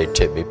worthy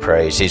to be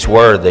praised. He's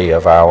worthy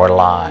of our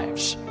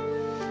lives.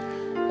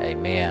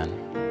 Amen.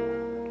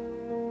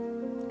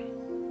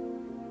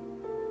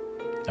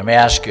 Let me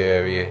ask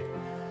you,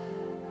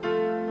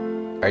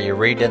 are you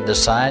reading the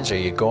signs? Are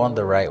you going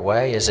the right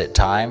way? Is it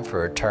time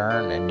for a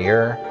turn in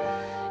your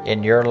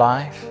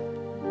life?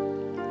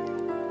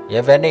 You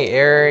have any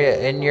area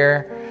in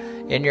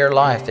your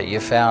life that you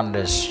found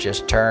has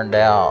just turned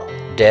out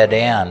dead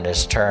end,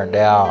 has turned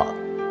out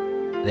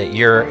that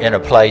you're in a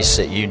place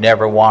that you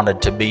never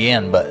wanted to be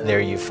in, but there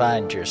you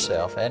find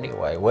yourself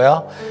anyway?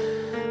 Well,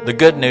 the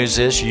good news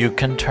is you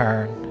can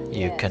turn.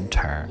 You can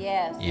turn.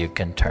 You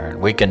can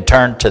turn. We can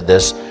turn to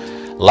this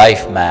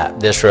life map,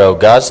 this road.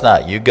 God's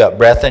not. You got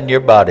breath in your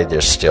body.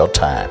 There's still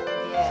time.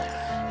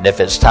 And if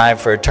it's time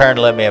for a turn,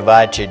 let me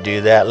invite you to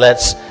do that.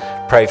 Let's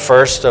pray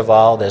first of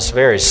all this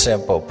very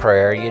simple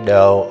prayer.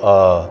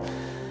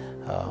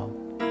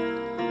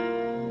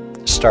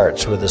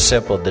 Starts with a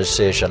simple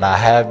decision. I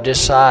have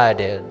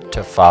decided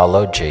to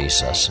follow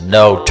Jesus.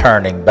 No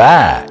turning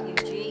back.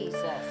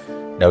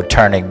 No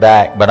turning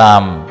back, but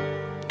I'm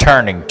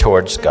turning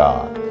towards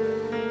God.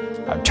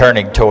 I'm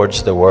turning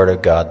towards the Word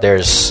of God.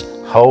 There's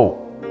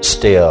hope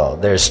still.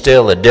 There's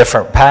still a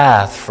different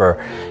path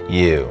for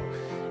you.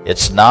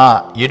 It's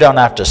not, you don't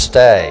have to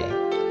stay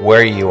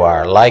where you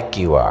are, like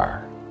you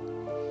are.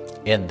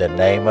 In the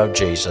name of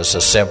Jesus,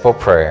 a simple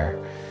prayer.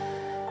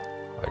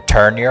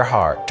 Turn your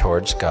heart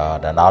towards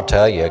God. And I'll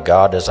tell you,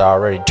 God has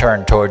already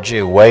turned towards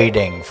you,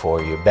 waiting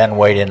for you. Been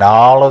waiting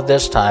all of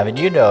this time. And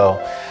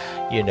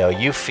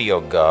you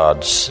feel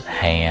God's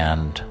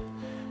hand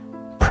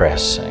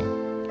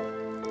pressing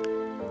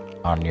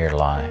on your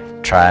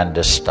life, trying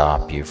to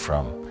stop you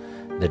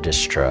from the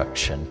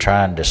destruction,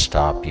 trying to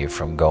stop you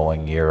from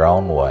going your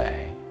own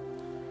way,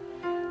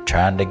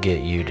 trying to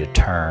get you to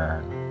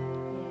turn.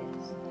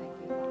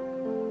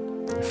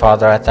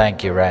 Father, I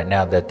thank you right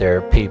now that there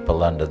are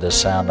people under the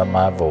sound of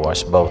my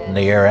voice, both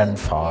near and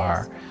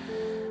far,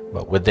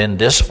 but within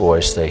this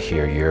voice they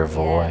hear your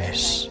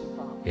voice.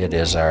 It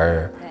is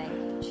our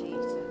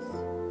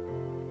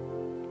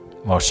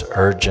most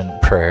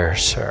urgent prayer,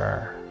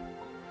 sir,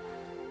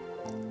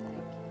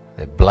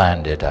 that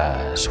blinded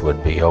eyes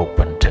would be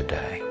opened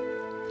today,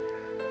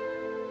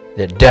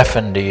 that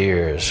deafened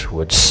ears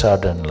would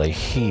suddenly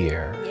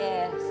hear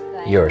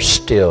your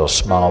still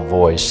small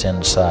voice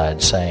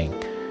inside saying,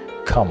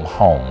 come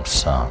home,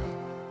 son.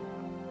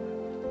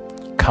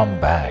 Come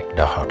back,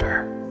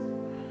 daughter.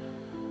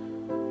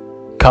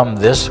 come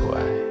this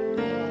way,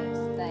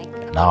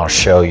 and I'll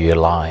show you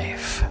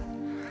life.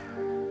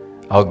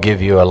 I'll give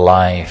you a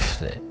life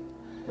that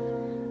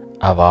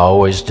I've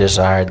always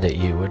desired that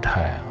you would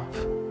have.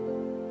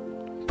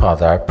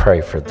 Father, I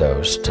pray for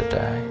those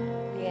today.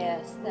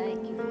 Yes,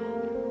 thank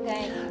you.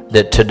 Thank you.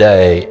 That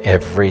today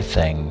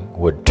everything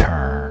would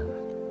turn.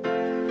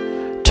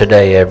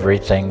 Today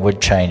everything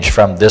would change.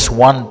 From this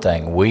one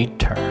thing, we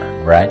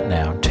turn right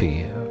now to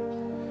you.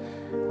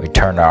 We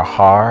turn our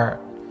heart.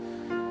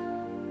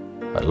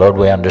 But Lord,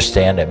 we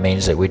understand it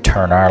means that we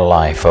turn our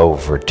life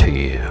over to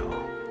you.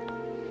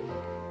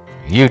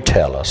 You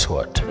tell us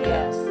what to do.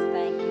 Yes,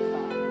 thank you,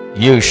 Father.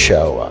 You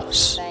show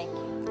us Thank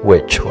you.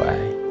 which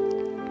way.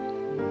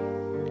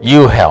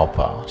 You help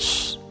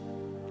us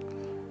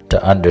to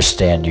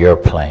understand your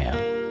plan.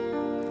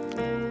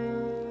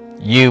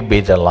 You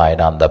be the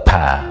light on the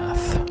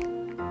path.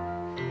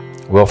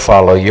 We'll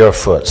follow your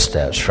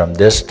footsteps from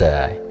this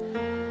day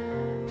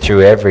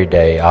through every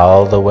day,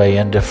 all the way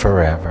into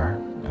forever.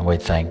 And we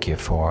thank you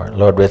for it.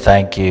 Lord, we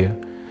thank you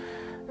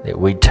that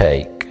we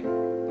take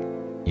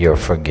your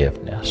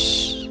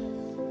forgiveness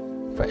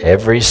for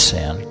every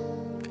sin,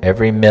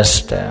 every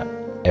misstep,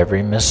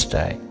 every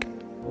mistake.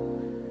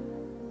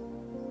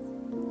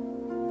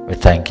 We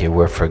thank you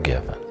we're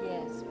forgiven.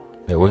 Yes,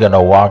 Father. That we're going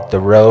to walk the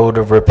road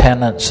of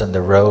repentance and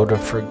the road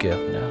of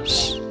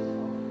forgiveness.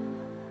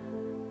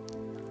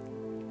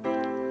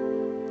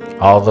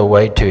 All the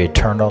way to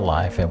eternal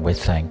life, and we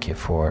thank you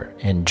for it.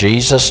 In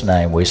Jesus'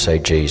 name we say,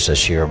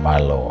 Jesus, you're my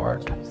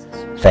Lord.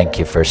 Thank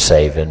you for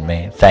saving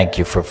me. Thank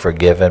you for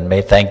forgiving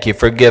me. Thank you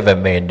for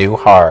giving me a new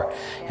heart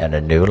and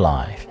a new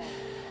life.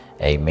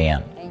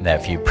 Amen. Now,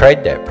 if you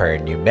prayed that prayer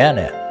and you meant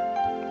it,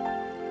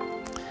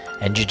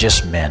 and you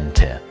just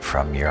meant it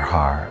from your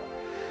heart,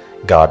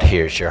 God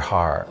hears your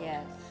heart.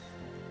 Yes.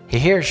 He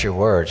hears your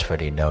words, but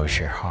He knows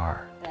your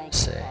heart. Thank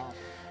See? you, Father.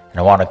 And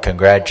I want to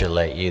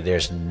congratulate you.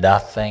 There's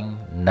nothing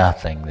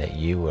that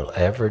you will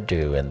ever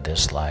do in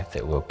this life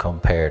that will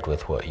compare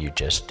with what you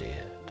just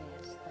did.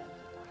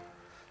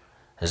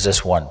 As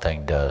this one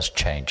thing does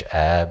change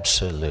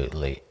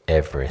absolutely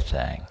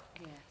everything.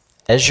 Yes.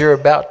 As you're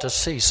about to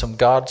see some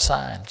God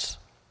signs.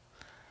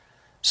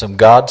 Some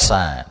God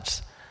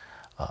signs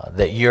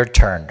that you're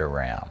turned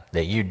around.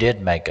 That you did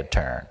make a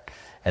turn.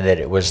 And that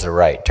it was the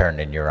right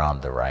turn and you're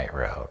on the right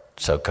road.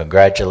 So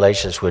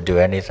congratulations. We'll do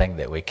anything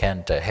that we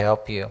can to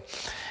help you.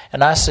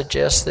 And I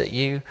suggest that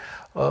you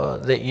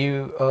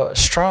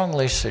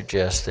strongly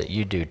suggest that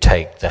you do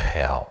take the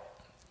help.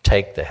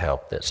 Take the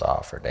help that's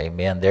offered.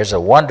 Amen. There's a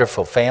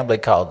wonderful family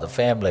called the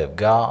family of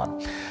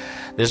God.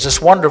 There's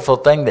this wonderful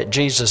thing that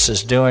Jesus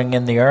is doing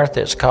in the earth.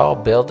 It's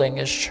called building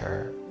His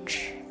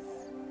church.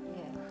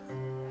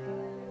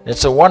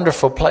 It's a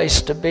wonderful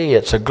place to be.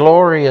 It's a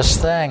glorious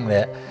thing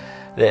that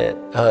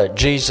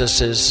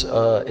Jesus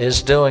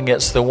is doing.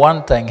 It's the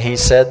one thing He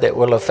said that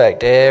will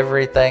affect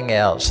everything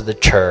else. The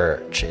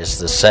church is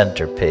the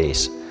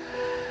centerpiece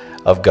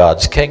of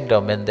God's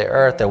kingdom in the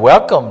earth. And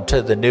welcome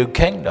to the new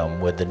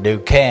kingdom with the new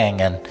king,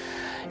 and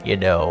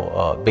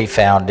be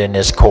found in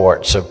His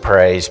courts of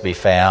praise, be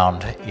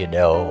found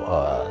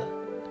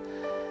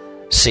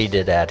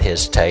seated at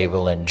His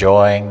table,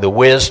 enjoying the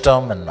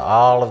wisdom and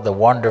all of the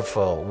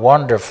wonderful,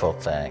 wonderful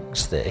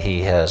things that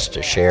He has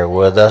to share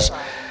with us.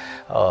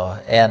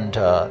 And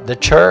the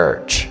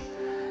church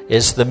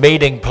is the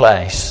meeting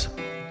place.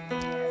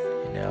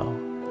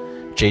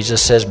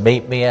 Jesus says,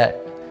 meet me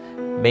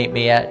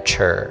at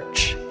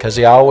church, because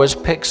He always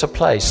picks a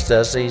place.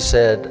 He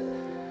said,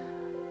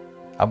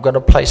 I'm going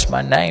to place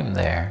my name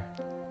there,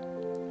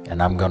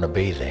 and I'm going to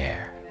be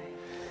there.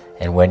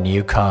 And when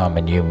you come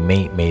and you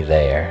meet me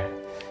there,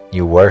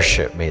 you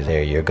worship me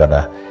there, you're going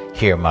to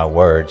hear my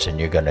words and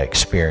you're going to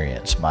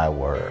experience my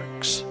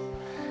works.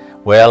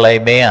 Well,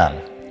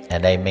 amen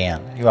and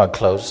amen. You want to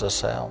close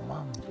us out,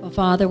 Mom? Well,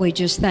 Father, we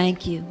just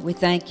thank you. We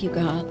thank you,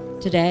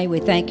 God, today.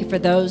 We thank you for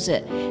those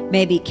that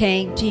maybe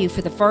came to you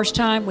for the first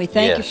time. We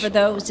thank you for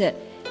those that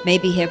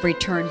maybe have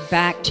returned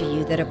back to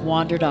you, that have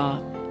wandered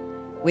off.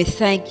 We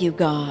thank you,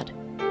 God,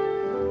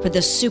 for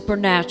the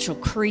supernatural,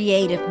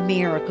 creative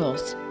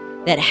miracles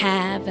that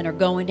have and are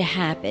going to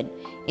happen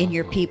in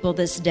your people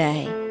this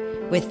day.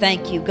 We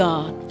thank you,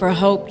 God, for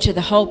hope to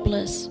the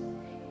hopeless,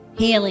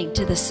 healing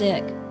to the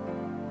sick.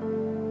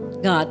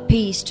 God,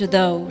 peace to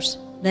those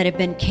that have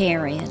been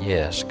carrying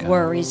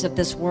worries of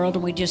this world.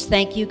 And we just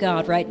thank you,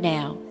 God, right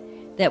now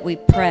that we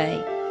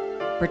pray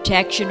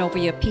protection over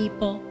your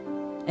people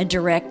and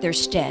direct their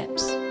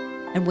steps.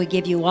 And we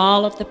give you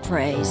all of the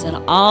praise and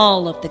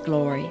all of the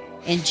glory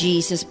in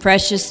Jesus'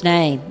 precious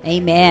name.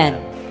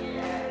 Amen.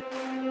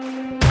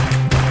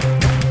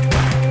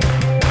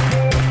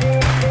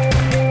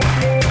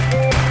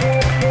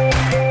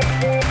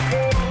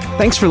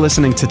 Thanks for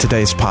listening to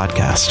today's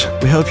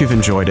podcast. We hope you've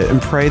enjoyed it and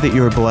pray that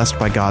you are blessed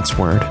by God's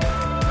Word.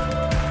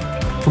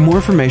 For more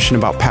information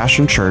about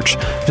Passion Church,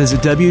 visit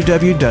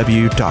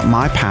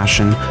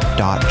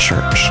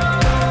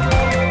www.mypassion.church.